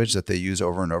language that they use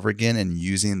over and over again and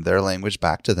using their language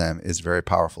back to them is very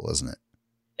powerful, isn't it?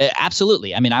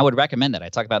 Absolutely. I mean, I would recommend that. I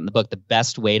talk about in the book, the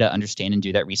best way to understand and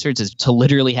do that research is to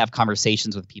literally have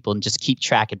conversations with people and just keep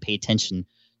track and pay attention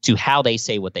to how they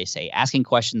say what they say. Asking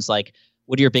questions like,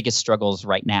 what are your biggest struggles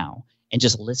right now? And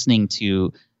just listening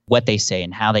to what they say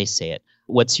and how they say it.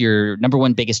 What's your number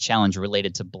one biggest challenge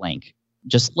related to blank?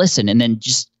 Just listen. And then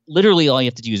just literally all you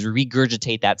have to do is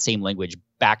regurgitate that same language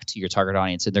back to your target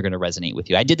audience, and they're going to resonate with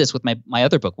you. I did this with my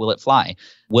other book, Will It Fly?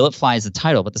 Will It Fly is the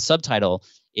title, but the subtitle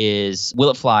is Will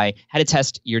It Fly? How to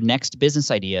test your next business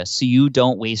idea so you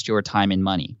don't waste your time and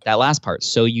money. That last part,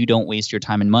 so you don't waste your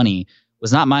time and money,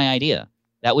 was not my idea.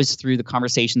 That was through the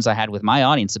conversations I had with my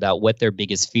audience about what their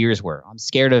biggest fears were. I'm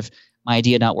scared of my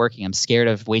idea not working. I'm scared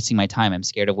of wasting my time. I'm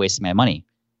scared of wasting my money.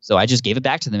 So I just gave it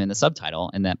back to them in the subtitle,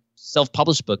 and that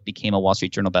self-published book became a Wall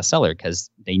Street Journal bestseller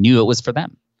because they knew it was for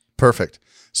them. Perfect.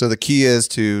 So the key is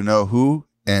to know who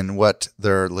and what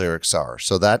their lyrics are.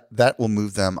 So that will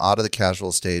move them out of the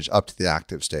casual stage up to the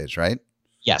active stage, right?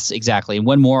 Yes, exactly. And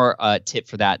one more tip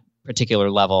for that particular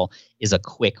level is a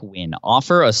quick win.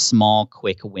 Offer a small,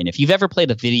 quick win. If you've ever played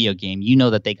a video game, you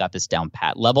know that they got this down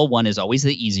pat. Level 1 is always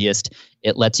the easiest.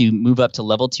 It lets you move up to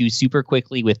level 2 super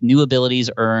quickly with new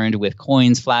abilities earned, with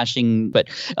coins flashing, but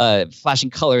flashing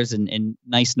colors and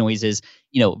nice noises.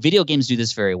 You know, video games do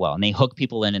this very well, and they hook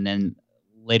people in, and then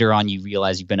later on you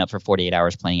realize you've been up for 48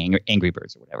 hours playing Angry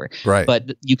Birds or whatever. Right.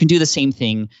 But you can do the same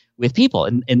thing with people.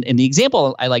 And the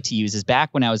example I like to use is back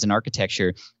when I was in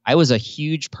architecture, I was a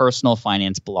huge personal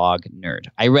finance blog nerd.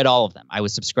 I read all of them. I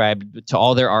was subscribed to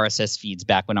all their RSS feeds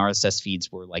back when RSS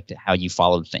feeds were like how you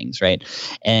followed things, right?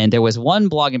 And there was one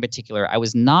blog in particular I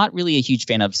was not really a huge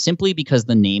fan of simply because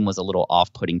the name was a little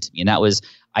off-putting to me. And that was,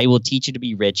 I Will Teach You to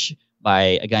Be Rich,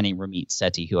 by a guy named Ramit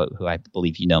Sethi, who I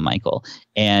believe you know, Michael.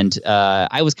 And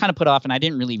I was kind of put off, and I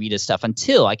didn't really read his stuff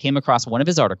until I came across one of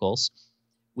his articles,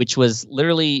 which was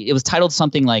literally, it was titled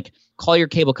something like, call your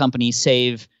cable company,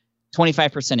 save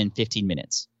 25% in 15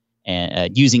 minutes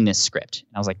and using this script.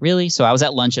 And I was like, really? So I was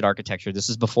at lunch at architecture. This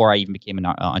was before I even became an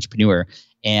entrepreneur.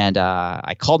 And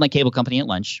I called my cable company at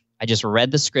lunch. I just read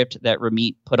the script that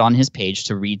Ramit put on his page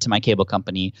to read to my cable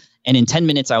company. And in 10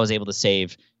 minutes, I was able to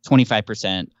save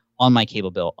 25% on my cable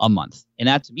bill a month. And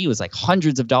that to me was like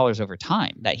hundreds of dollars over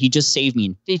time that he just saved me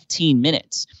in 15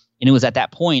 minutes. And it was at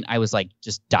that point I was like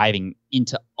just diving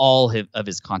into all of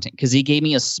his content because he gave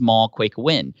me a small, quick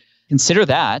win. Consider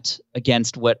that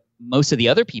against what most of the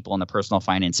other people in the personal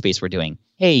finance space were doing.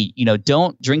 Hey,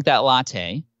 don't drink that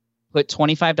latte. Put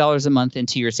 $25 a month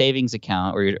into your savings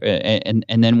account,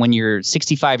 and then when you're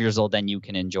 65 years old, then you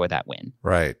can enjoy that win.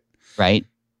 Right. Right.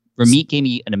 Ramit gave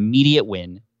me an immediate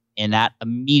win. And that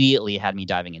immediately had me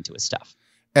diving into his stuff.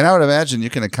 And I would imagine you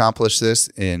can accomplish this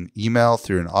in email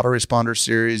through an autoresponder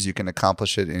series. You can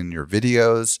accomplish it in your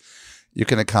videos. You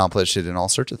can accomplish it in all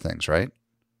sorts of things, right?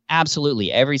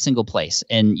 Absolutely. Every single place.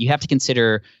 And you have to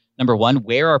consider, number one,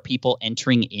 where are people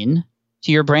entering in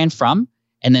to your brand from?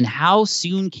 And then how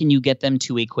soon can you get them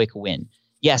to a quick win?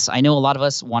 Yes, I know a lot of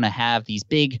us want to have these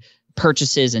big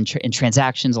purchases and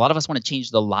transactions. A lot of us want to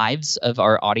change the lives of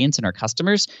our audience and our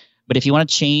customers. But if you want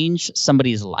to change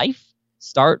somebody's life,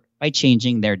 start by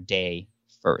changing their day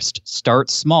first. Start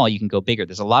small. You can go bigger.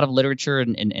 There's a lot of literature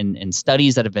and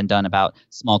studies that have been done about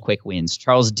small, quick wins.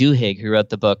 Charles Duhigg, who wrote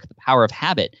the book, The Power of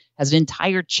Habit, has an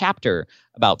entire chapter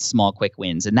about small, quick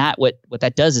wins. And that what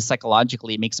that does is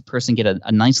psychologically, it makes a person get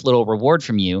a nice little reward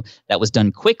from you that was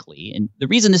done quickly. And the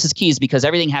reason this is key is because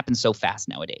everything happens so fast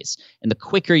nowadays. And the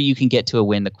quicker you can get to a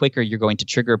win, the quicker you're going to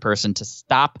trigger a person to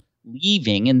stop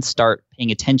leaving and start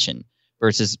paying attention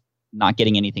versus not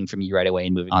getting anything from you right away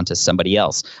and moving on to somebody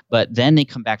else. But then they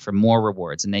come back for more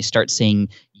rewards and they start saying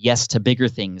yes to bigger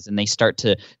things and they start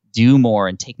to do more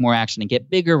and take more action and get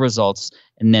bigger results.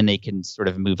 And then they can sort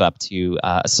of move up to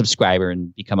a subscriber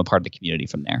and become a part of the community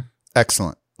from there.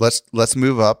 Excellent. Let's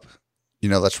move up.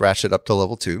 Let's ratchet up to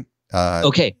level 2.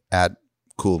 Okay. Add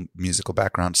cool musical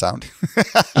background sound.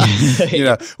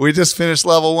 We just finished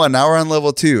level 1. Now we're on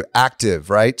level 2,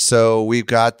 active, right? So we've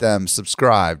got them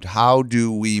subscribed. How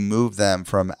do we move them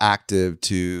from active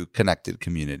to connected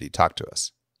community? Talk to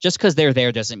us. Just because they're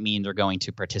there doesn't mean they're going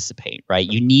to participate, right?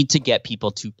 You need to get people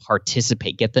to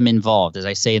participate, get them involved. As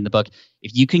I say in the book,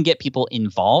 if you can get people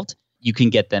involved, you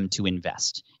can get them to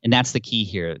invest. And that's the key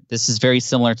here. This is very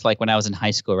similar to like when I was in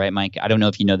high school, right, Mike? I don't know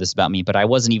if you know this about me, but I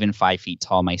wasn't even 5 feet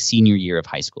tall my senior year of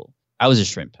high school. I was a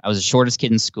shrimp. I was the shortest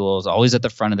kid in school. I was always at the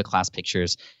front of the class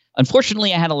pictures.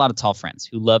 Unfortunately, I had a lot of tall friends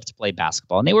who loved to play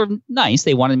basketball. And they were nice.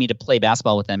 They wanted me to play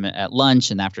basketball with them at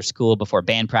lunch and after school before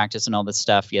band practice and all this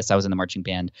stuff. Yes, I was in the marching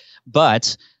band.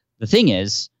 But the thing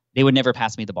is, they would never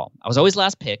pass me the ball. I was always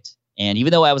last picked. And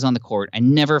even though I was on the court, I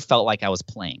never felt like I was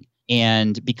playing.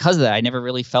 And because of that, I never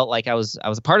really felt like I was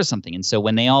a part of something. And so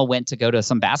when they all went to go to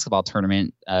some basketball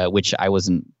tournament, which I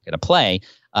wasn't going to play,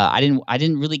 I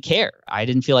didn't really care. I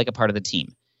didn't feel like a part of the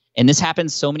team. And this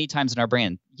happens so many times in our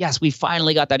brand. Yes, we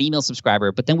finally got that email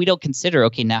subscriber, but then we don't consider,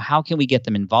 okay, now how can we get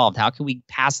them involved? How can we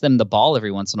pass them the ball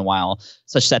every once in a while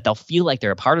such that they'll feel like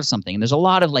they're a part of something? And there's a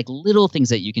lot of like little things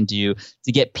that you can do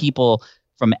to get people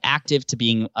from active to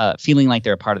being feeling like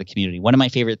they're a part of the community. One of my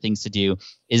favorite things to do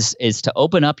is to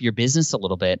open up your business a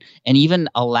little bit and even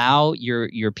allow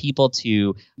your people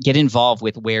to get involved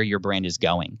with where your brand is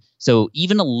going. So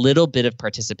even a little bit of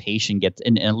participation gets,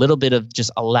 and a little bit of just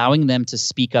allowing them to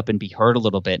speak up and be heard a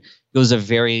little bit goes a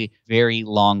very, very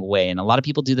long way. And a lot of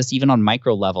people do this even on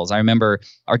micro levels. I remember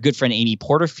our good friend Amy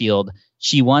Porterfield,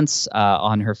 she once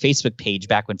on her Facebook page,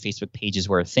 back when Facebook pages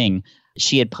were a thing,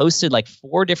 she had posted like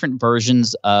 4 different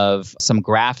versions of some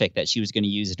graphic that she was going to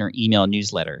use in her email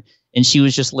newsletter. And she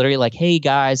was just literally like, hey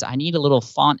guys, I need a little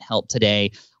font help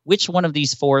today. Which one of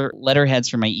these 4 letterheads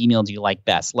for my email do you like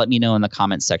best? Let me know in the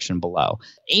comments section below.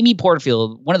 Amy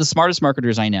Porterfield, one of the smartest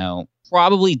marketers I know,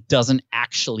 probably doesn't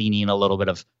actually need a little bit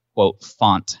of, quote,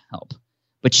 font help.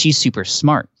 But she's super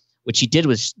smart. What she did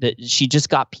was that she just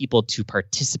got people to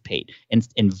participate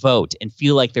and vote and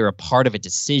feel like they're a part of a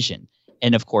decision.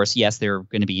 And of course, yes, they're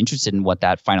going to be interested in what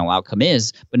that final outcome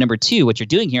is. But number 2, what you're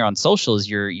doing here on social is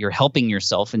you're helping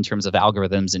yourself in terms of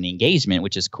algorithms and engagement,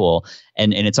 which is cool.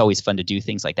 And it's always fun to do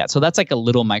things like that. So that's like a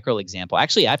little micro example.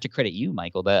 Actually, I have to credit you,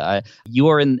 Michael. That you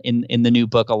are in the new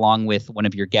book along with one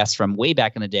of your guests from way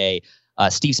back in the day,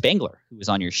 Steve Spangler, who was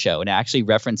on your show. And I actually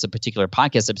referenced a particular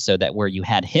podcast episode where you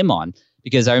had him on,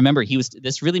 because I remember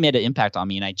this really made an impact on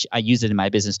me, and I used it in my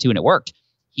business too, and it worked.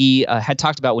 He had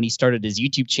talked about when he started his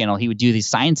YouTube channel, he would do these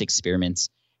science experiments,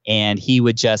 and he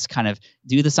would just kind of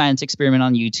do the science experiment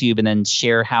on YouTube and then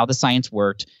share how the science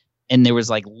worked. And there was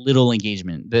like little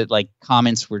engagement. The like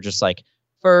comments were just like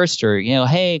first, or,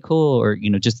 hey, cool, or,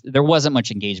 just there wasn't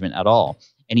much engagement at all.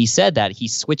 And he said that he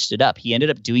switched it up. He ended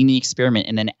up doing the experiment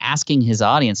and then asking his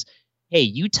audience, hey,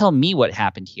 you tell me what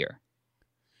happened here.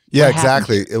 Yeah,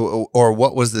 exactly. Or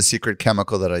what was the secret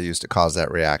chemical that I used to cause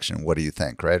that reaction? What do you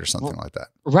think, right? Or something like that.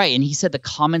 Right. And he said the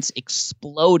comments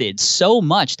exploded so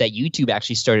much that YouTube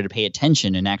actually started to pay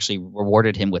attention and actually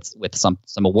rewarded him with some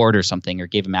award or something, or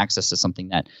gave him access to something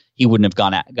that he wouldn't have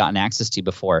gotten access to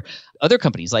before. Other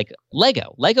companies like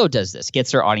Lego does this,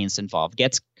 gets their audience involved,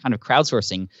 gets kind of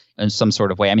crowdsourcing in some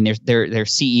sort of way. I mean, their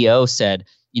CEO said,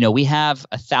 we have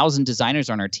 1,000 designers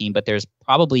on our team, but there's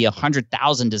probably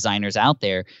 100,000 designers out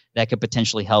there that could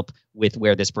potentially help with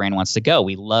where this brand wants to go.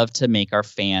 We love to make our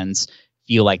fans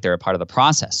feel like they're a part of the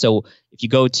process. So if you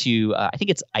go to, I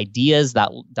think it's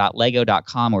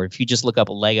ideas.lego.com, or if you just look up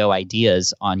Lego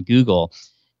ideas on Google,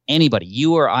 anybody,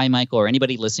 you or I, Michael, or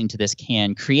anybody listening to this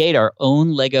can create our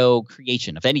own Lego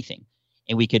creation of anything.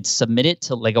 And we could submit it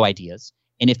to Lego Ideas.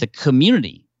 And if the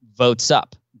community votes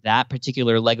up that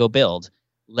particular Lego build,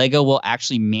 Lego will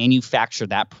actually manufacture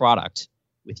that product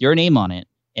with your name on it,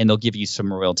 and they'll give you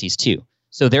some royalties too.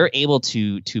 So they're able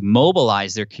to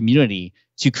mobilize their community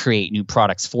to create new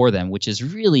products for them, which is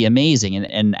really amazing.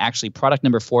 And actually, product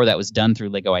number 4 that was done through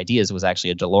Lego Ideas was actually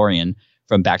a DeLorean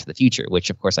from Back to the Future, which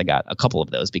of course I got a couple of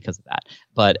those because of that.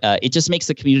 But it just makes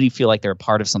the community feel like they're a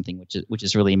part of something, which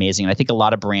is really amazing. And I think a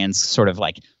lot of brands sort of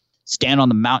like stand on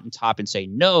the mountaintop and say,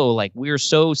 no, like we're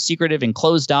so secretive and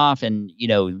closed off, and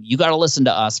you got to listen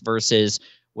to us, versus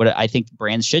what I think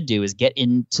brands should do is get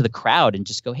into the crowd and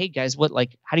just go, hey guys, how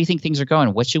do you think things are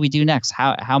going? What should we do next?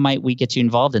 How might we get you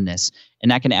involved in this? And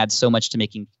that can add so much to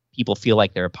making people feel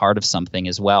like they're a part of something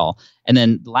as well. And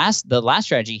then the last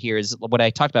strategy here is what I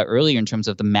talked about earlier in terms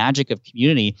of the magic of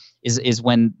community is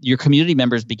when your community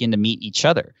members begin to meet each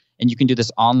other. And you can do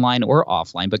this online or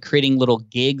offline, but creating little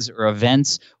gigs or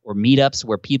events or meetups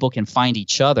where people can find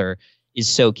each other is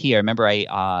so key. I remember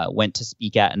I went to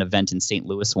speak at an event in St.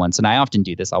 Louis once, and I often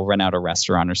do this. I'll rent out a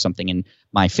restaurant or something, and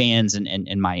my fans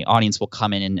and my audience will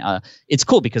come in, and it's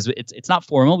cool because it's not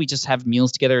formal. We just have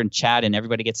meals together and chat, and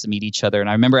everybody gets to meet each other.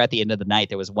 And I remember at the end of the night,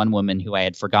 there was one woman who I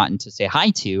had forgotten to say hi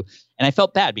to, and I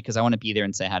felt bad because I want to be there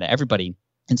and say hi to everybody.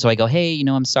 And so I go, hey,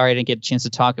 I'm sorry I didn't get a chance to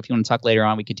talk. If you want to talk later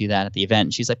on, we could do that at the event.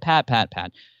 And she's like, Pat,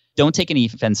 don't take any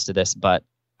offense to this, but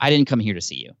I didn't come here to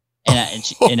see you.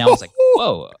 And I was like,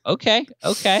 whoa, okay.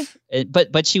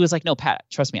 But she was like, no, Pat,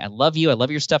 trust me. I love you. I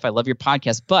love your stuff. I love your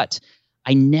podcast. But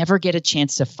I never get a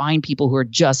chance to find people who are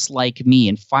just like me.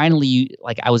 And finally,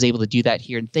 I was able to do that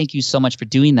here. And thank you so much for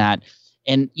doing that.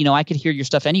 And, I could hear your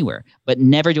stuff anywhere, but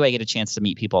never do I get a chance to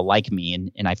meet people like me.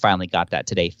 And I finally got that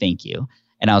today. Thank you.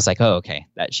 And I was like, oh, okay.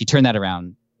 She turned that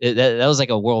around That was like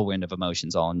a whirlwind of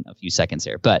emotions all in a few seconds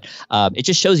there. But it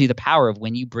just shows you the power of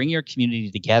when you bring your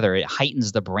community together, it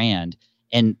heightens the brand.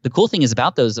 And the cool thing is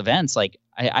about those events, like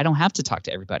I don't have to talk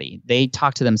to everybody. They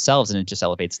talk to themselves and it just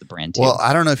elevates the brand too. Well,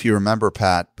 I don't know if you remember,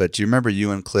 Pat, but do you remember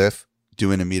you and Cliff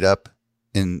doing a meetup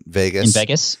in Vegas? In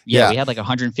Vegas? Yeah. We had like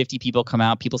 150 people come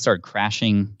out. People started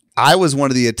crashing. I was one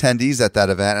of the attendees at that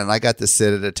event, and I got to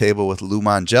sit at a table with Lou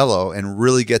Mangello and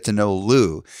really get to know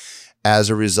Lou as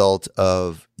a result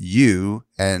of you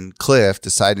and Cliff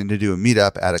deciding to do a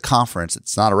meetup at a conference.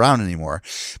 It's not around anymore,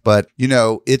 but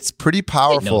it's pretty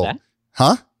powerful. I didn't know that.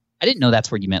 Huh? I didn't know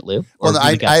that's where you met Lou. Well,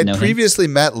 I had previously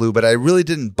met Lou, but I really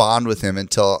didn't bond with him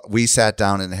until we sat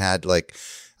down and had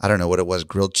I don't know what it was,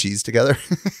 grilled cheese together,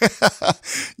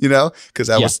 because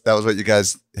that was what you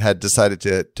guys had decided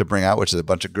to bring out, which is a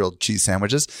bunch of grilled cheese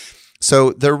sandwiches.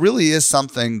 So there really is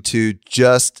something to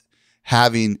just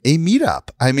having a meetup.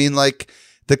 I mean, like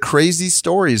the crazy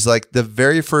stories, like the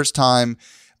very first time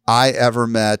I ever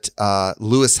met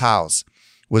Lewis Howes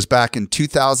was back in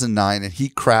 2009, and he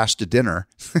crashed a dinner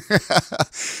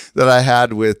that I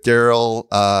had with Darren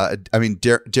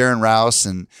Rouse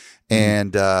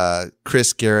and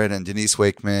Chris Garrett and Denise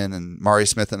Wakeman and Mari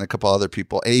Smith and a couple other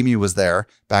people. Amy was there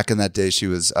back in that day. She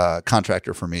was a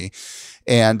contractor for me.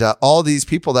 And all these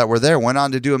people that were there went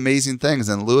on to do amazing things.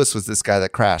 And Lewis was this guy that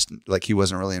crashed. Like he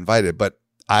wasn't really invited, but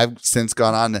I've since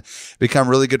gone on to become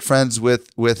really good friends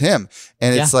with him.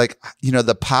 And it's like,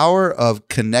 the power of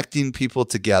connecting people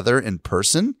together in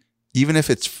person, even if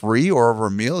it's free or over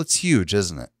a meal, it's huge,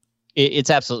 isn't it? It's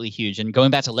absolutely huge. And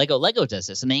going back to Lego does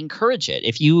this and they encourage it.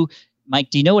 Mike,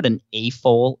 do you know what an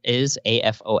AFOL is?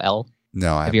 AFOL?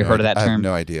 No, have you heard of that term? I have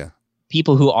no idea.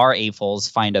 People who are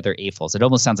AFOLs find other AFOLs. It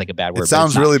almost sounds like a bad word. It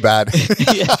sounds really bad.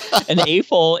 An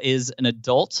AFOL is an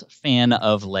adult fan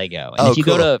of Lego. And if you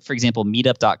go to, for example,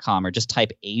 meetup.com or just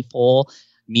type AFOL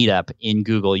meetup in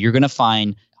Google, you're going to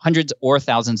find hundreds or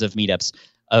thousands of meetups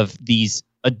of these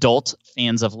adult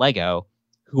fans of Lego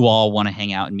who all want to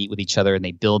hang out and meet with each other, and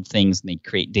they build things and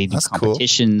they do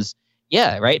competitions. Cool.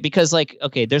 Yeah, right. Because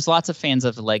there's lots of fans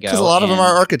of Lego. Because a lot of them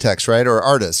are architects, right? Or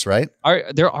artists, right?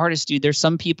 They're artists, dude. There's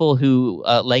some people who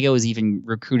Lego is even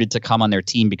recruited to come on their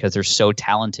team because they're so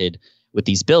talented with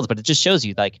these builds. But it just shows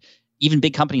you, even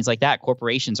big companies like that,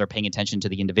 corporations are paying attention to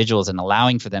the individuals and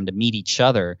allowing for them to meet each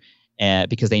other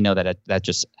because they know that that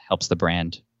just helps the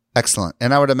brand. Excellent.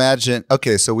 And I would imagine,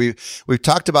 so we've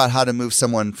talked about how to move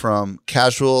someone from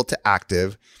casual to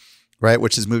active, right?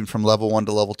 Which is moving from level 1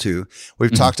 to level 2.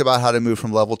 We've talked about how to move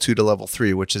from level 2 to level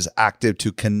 3, which is active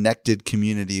to connected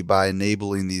community by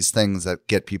enabling these things that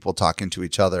get people talking to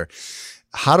each other.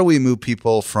 How do we move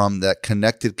people from that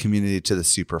connected community to the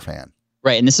super fan?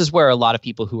 Right. And this is where a lot of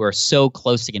people who are so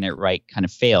close to getting it right kind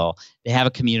of fail. They have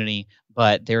a community,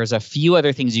 but there's a few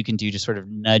other things you can do to sort of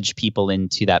nudge people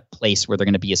into that place where they're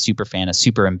going to be a super fan, a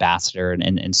super ambassador,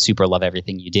 and super love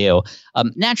everything you do.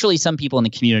 Naturally, some people in the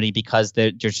community, because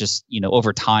there's just,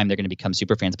 over time, they're going to become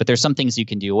super fans. But there's some things you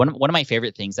can do. One of my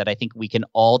favorite things that I think we can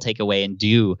all take away and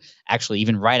do, actually,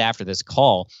 even right after this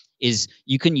call, is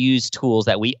you can use tools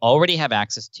that we already have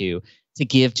access to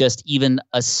give just even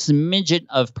a smidgen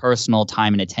of personal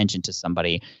time and attention to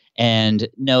somebody. And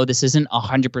no, this isn't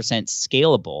 100%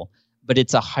 scalable, but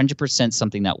it's 100%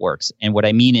 something that works. And what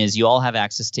I mean is you all have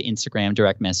access to Instagram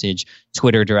direct message,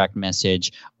 Twitter direct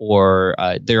message, or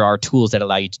there are tools that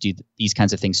allow you to do these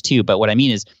kinds of things too. But what I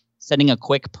mean is sending a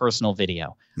quick personal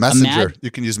video. Messenger.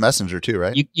 You can use Messenger too,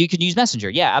 right? You can use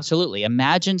Messenger. Yeah, absolutely.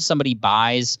 Imagine somebody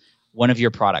buys one of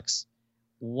your products.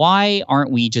 Why aren't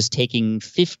we just taking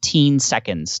 15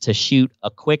 seconds to shoot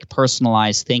a quick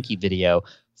personalized thank you video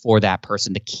for that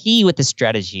person? The key with this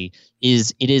strategy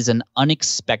is it is an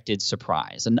unexpected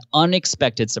surprise. An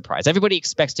unexpected surprise. Everybody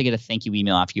expects to get a thank you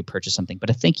email after you purchase something, but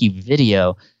a thank you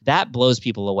video, that blows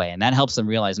people away. And that helps them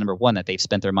realize, number one, that they've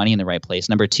spent their money in the right place.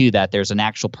 Number two, that there's an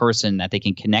actual person that they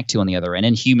can connect to on the other end,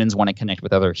 and humans want to connect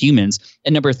with other humans.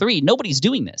 And number three, nobody's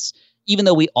doing this, even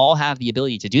though we all have the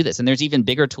ability to do this. And there's even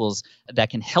bigger tools that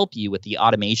can help you with the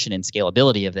automation and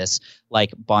scalability of this,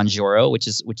 like Bonjoro, which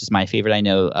is my favorite. I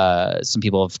know some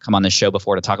people have come on the show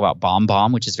before to talk about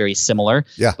BombBomb, which is very similar.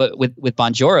 Yeah. But with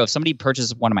Bonjoro, if somebody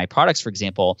purchases one of my products, for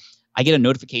example, I get a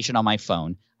notification on my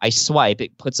phone. I swipe,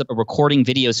 it puts up a recording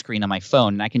video screen on my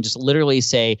phone, and I can just literally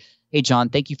say, "Hey, John,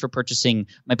 thank you for purchasing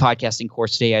my podcasting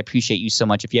course today. I appreciate you so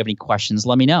much. If you have any questions,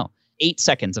 let me know." 8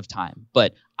 seconds of time.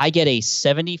 But I get a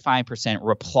 75%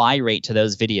 reply rate to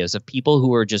those videos of people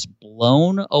who are just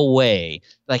blown away.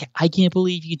 Like, I can't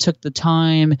believe you took the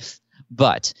time.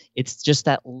 But it's just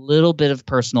that little bit of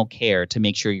personal care to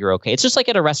make sure you're okay. It's just like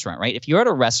at a restaurant, right? If you're at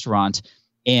a restaurant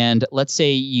And let's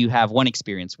say you have one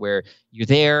experience where you're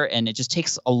there and it just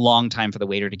takes a long time for the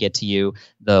waiter to get to you.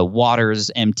 The water's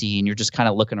empty and you're just kind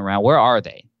of looking around. Where are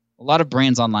they? A lot of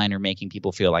brands online are making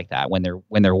people feel like that when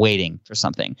they're waiting for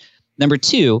something. Number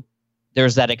two,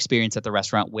 there's that experience at the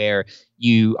restaurant where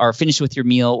you are finished with your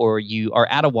meal or you are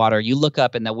out of water. You look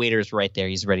up and the waiter's right there.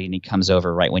 He's ready and he comes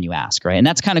over right when you ask, right? And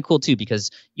that's kind of cool too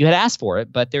because you had asked for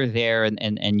it, but they're there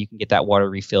and you can get that water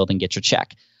refilled and get your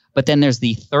check. But then there's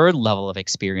the third level of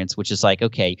experience, which is like,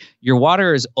 okay, your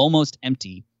water is almost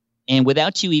empty. And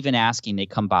without you even asking, they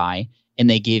come by and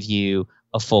they give you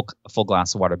a full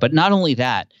glass of water. But not only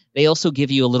that, they also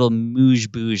give you a little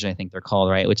mouche-bouche, I think they're called,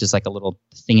 right? Which is like a little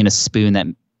thing in a spoon that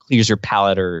clears your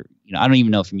palate, or I don't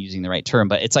even know if I'm using the right term,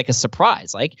 but it's like a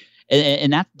surprise. Like,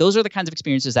 and that those are the kinds of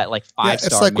experiences that like 5-star.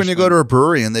 It's like when you go to a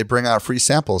brewery and they bring out free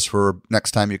samples for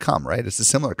next time you come, right? It's a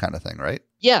similar kind of thing, right?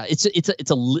 Yeah,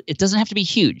 it doesn't have to be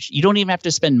huge. You don't even have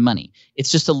to spend money.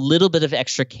 It's just a little bit of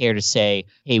extra care to say,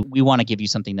 hey, we want to give you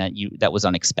something that was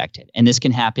unexpected. And this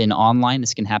can happen online.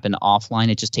 This can happen offline.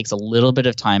 It just takes a little bit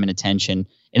of time and attention.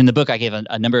 And in the book, I gave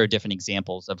a number of different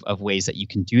examples of ways that you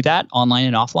can do that online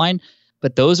and offline.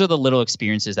 But those are the little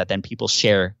experiences that then people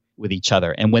share with each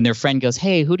other. And when their friend goes,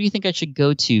 hey, who do you think I should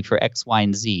go to for X, Y,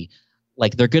 and Z?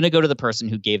 Like they're going to go to the person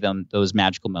who gave them those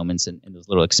magical moments and those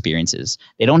little experiences.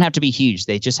 They don't have to be huge.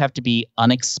 They just have to be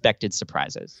unexpected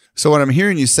surprises. So what I'm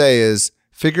hearing you say is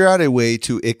figure out a way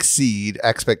to exceed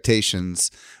expectations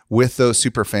with those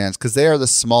super fans because they are the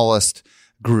smallest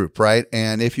group, right?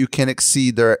 And if you can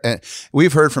exceed their, and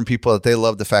we've heard from people that they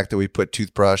love the fact that we put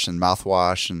toothbrush and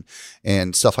mouthwash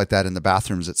and stuff like that in the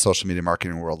bathrooms at Social Media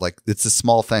Marketing World. Like it's a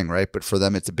small thing, right? But for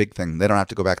them, it's a big thing. They don't have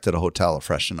to go back to the hotel to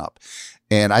freshen up.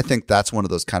 And I think that's one of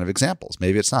those kind of examples.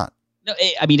 Maybe it's not. No,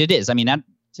 I mean, it is. I mean,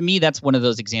 to me, that's one of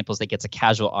those examples that gets a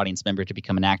casual audience member to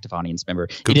become an active audience member.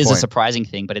 It is a surprising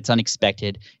thing, but it's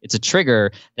unexpected. It's a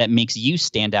trigger that makes you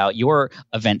stand out, your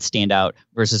event stand out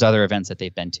versus other events that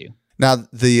they've been to. Now,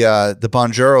 the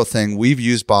Bonjoro thing, we've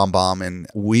used BombBomb, and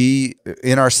we,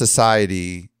 in our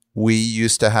society, we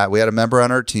had a member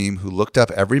on our team who looked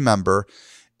up every member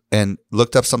and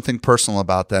looked up something personal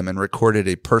about them and recorded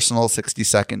a personal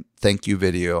 60-second thank you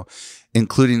video,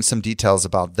 including some details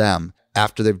about them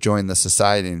after they've joined the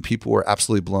society. And people were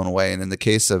absolutely blown away. And in the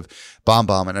case of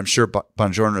BombBomb, and I'm sure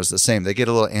Bonjoro is the same, they get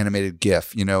a little animated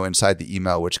GIF, inside the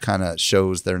email, which kind of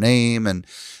shows their name and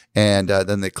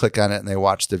then they click on it and they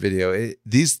watch the video.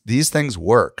 These things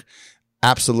work.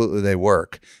 Absolutely, they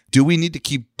work. Do we need to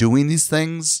keep doing these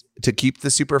things to keep the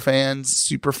super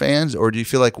fans? Or do you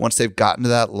feel like once they've gotten to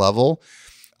that level,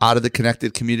 out of the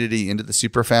connected community into the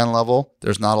super fan level,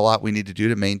 there's not a lot we need to do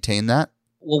to maintain that?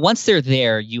 Well, once they're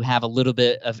there, you have a little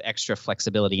bit of extra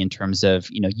flexibility in terms of,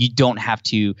 you don't have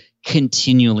to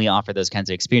continually offer those kinds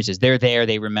of experiences. They're there,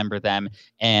 they remember them,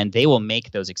 and they will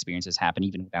make those experiences happen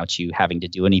even without you having to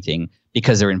do anything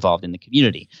because they're involved in the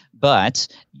community. But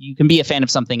you can be a fan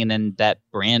of something and then that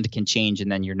brand can change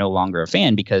and then you're no longer a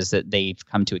fan because they've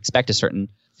come to expect a certain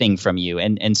thing from you.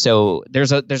 And so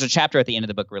there's a chapter at the end of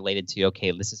the book related to,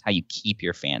 okay, this is how you keep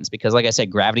your fans. Because like I said,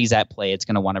 gravity's at play. It's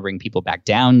going to want to bring people back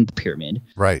down the pyramid.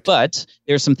 Right. But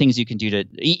there's some things you can do to,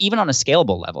 even on a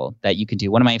scalable level, that you can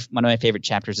do. One of my favorite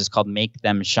chapters is called Make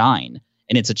Them Shine.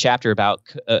 And it's a chapter about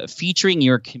featuring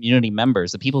your community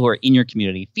members, the people who are in your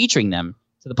community, featuring them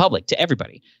to the public, to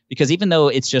everybody. Because even though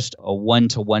it's just a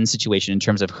one-to-one situation in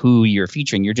terms of who you're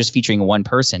featuring, you're just featuring one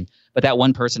person, but that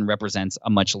one person represents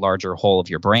a much larger whole of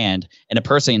your brand. And a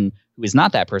person who is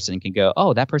not that person can go,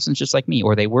 oh, that person's just like me,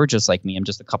 or they were just like me. I'm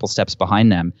just a couple steps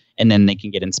behind them. And then they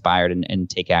can get inspired and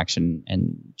take action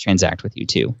and transact with you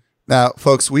too. Now,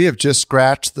 folks, we have just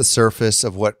scratched the surface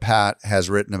of what Pat has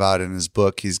written about in his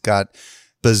book. He's got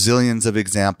bazillions of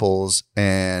examples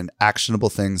and actionable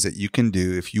things that you can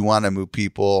do if you want to move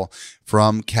people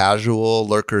from casual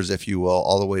lurkers, if you will,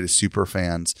 all the way to super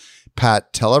fans.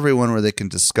 Pat, tell everyone where they can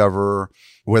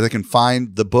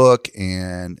find the book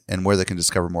and where they can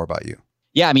discover more about you.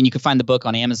 Yeah, I mean, you can find the book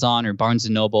on Amazon or Barnes &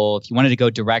 Noble. If you wanted to go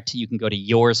direct, you can go to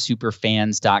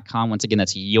yoursuperfans.com. Once again,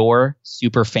 that's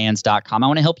yoursuperfans.com. I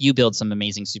want to help you build some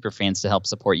amazing superfans to help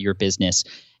support your business.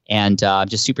 And I'm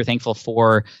just super thankful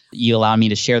for you allowing me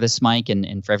to share this, Mike.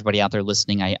 And for everybody out there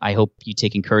listening, I hope you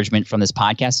take encouragement from this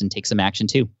podcast and take some action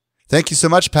too. Thank you so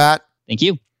much, Pat. Thank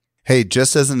you. Hey,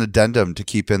 just as an addendum to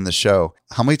keep in the show,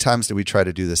 how many times did we try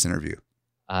to do this interview?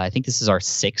 I think this is our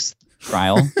 6th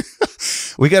trial.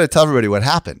 We got to tell everybody what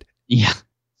happened. Yeah.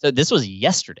 So this was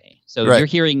yesterday. So Right. You're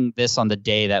hearing this on the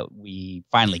day that we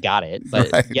finally got it.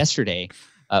 But Right. yesterday,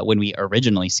 when we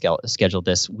originally scheduled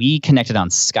this, we connected on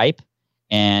Skype.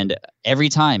 And every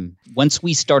time, once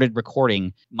we started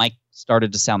recording, Mike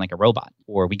started to sound like a robot,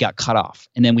 or we got cut off.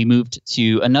 And then we moved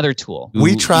to another tool.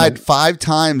 We tried 5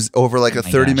 times over like a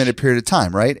 30-minute period of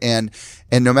time, right? And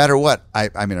no matter what, I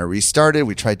restarted.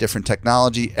 We tried different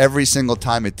technology. Every single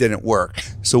time it didn't work.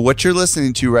 So what you're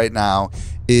listening to right now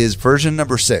is version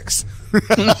number 6.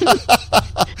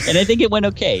 And I think it went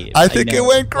okay. I think it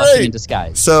went great. In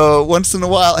disguise. So once in a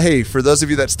while, hey, for those of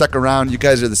you that stuck around, you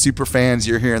guys are the super fans.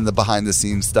 You're hearing the behind the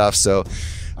scenes stuff. So,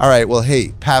 all right. Well,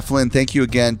 hey, Pat Flynn, thank you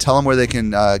again. Tell them where they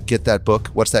can get that book.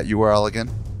 What's that URL again?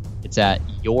 It's at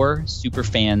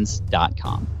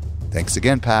yoursuperfans.com. Thanks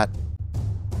again, Pat.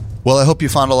 Well, I hope you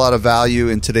found a lot of value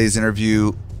in today's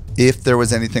interview. If there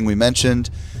was anything we mentioned,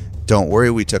 don't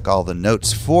worry, we took all the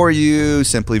notes for you.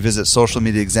 Simply visit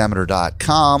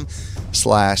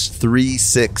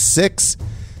socialmediaexaminer.com/366.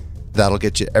 That'll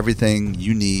get you everything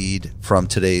you need from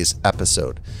today's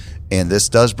episode. And this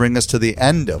does bring us to the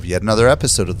end of yet another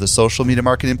episode of the Social Media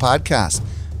Marketing Podcast.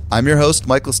 I'm your host,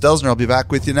 Michael Stelzner. I'll be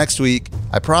back with you next week.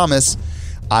 I promise.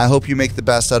 I hope you make the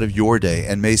best out of your day,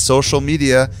 and may social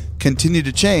media continue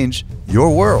to change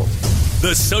your world.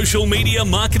 The Social Media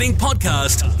Marketing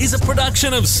Podcast is a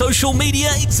production of Social Media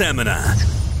Examiner.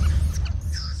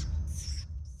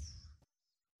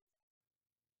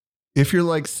 If you're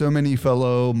like so many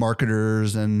fellow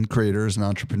marketers and creators and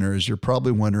entrepreneurs, you're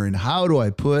probably wondering, how do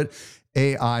I put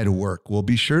AI to work? Well,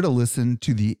 be sure to listen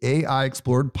to the AI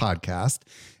Explored podcast,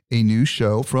 a new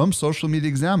show from Social Media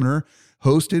Examiner,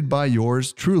 hosted by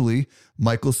yours truly,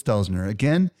 Michael Stelzner.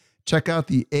 Again, check out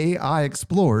the AI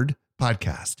Explored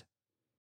podcast.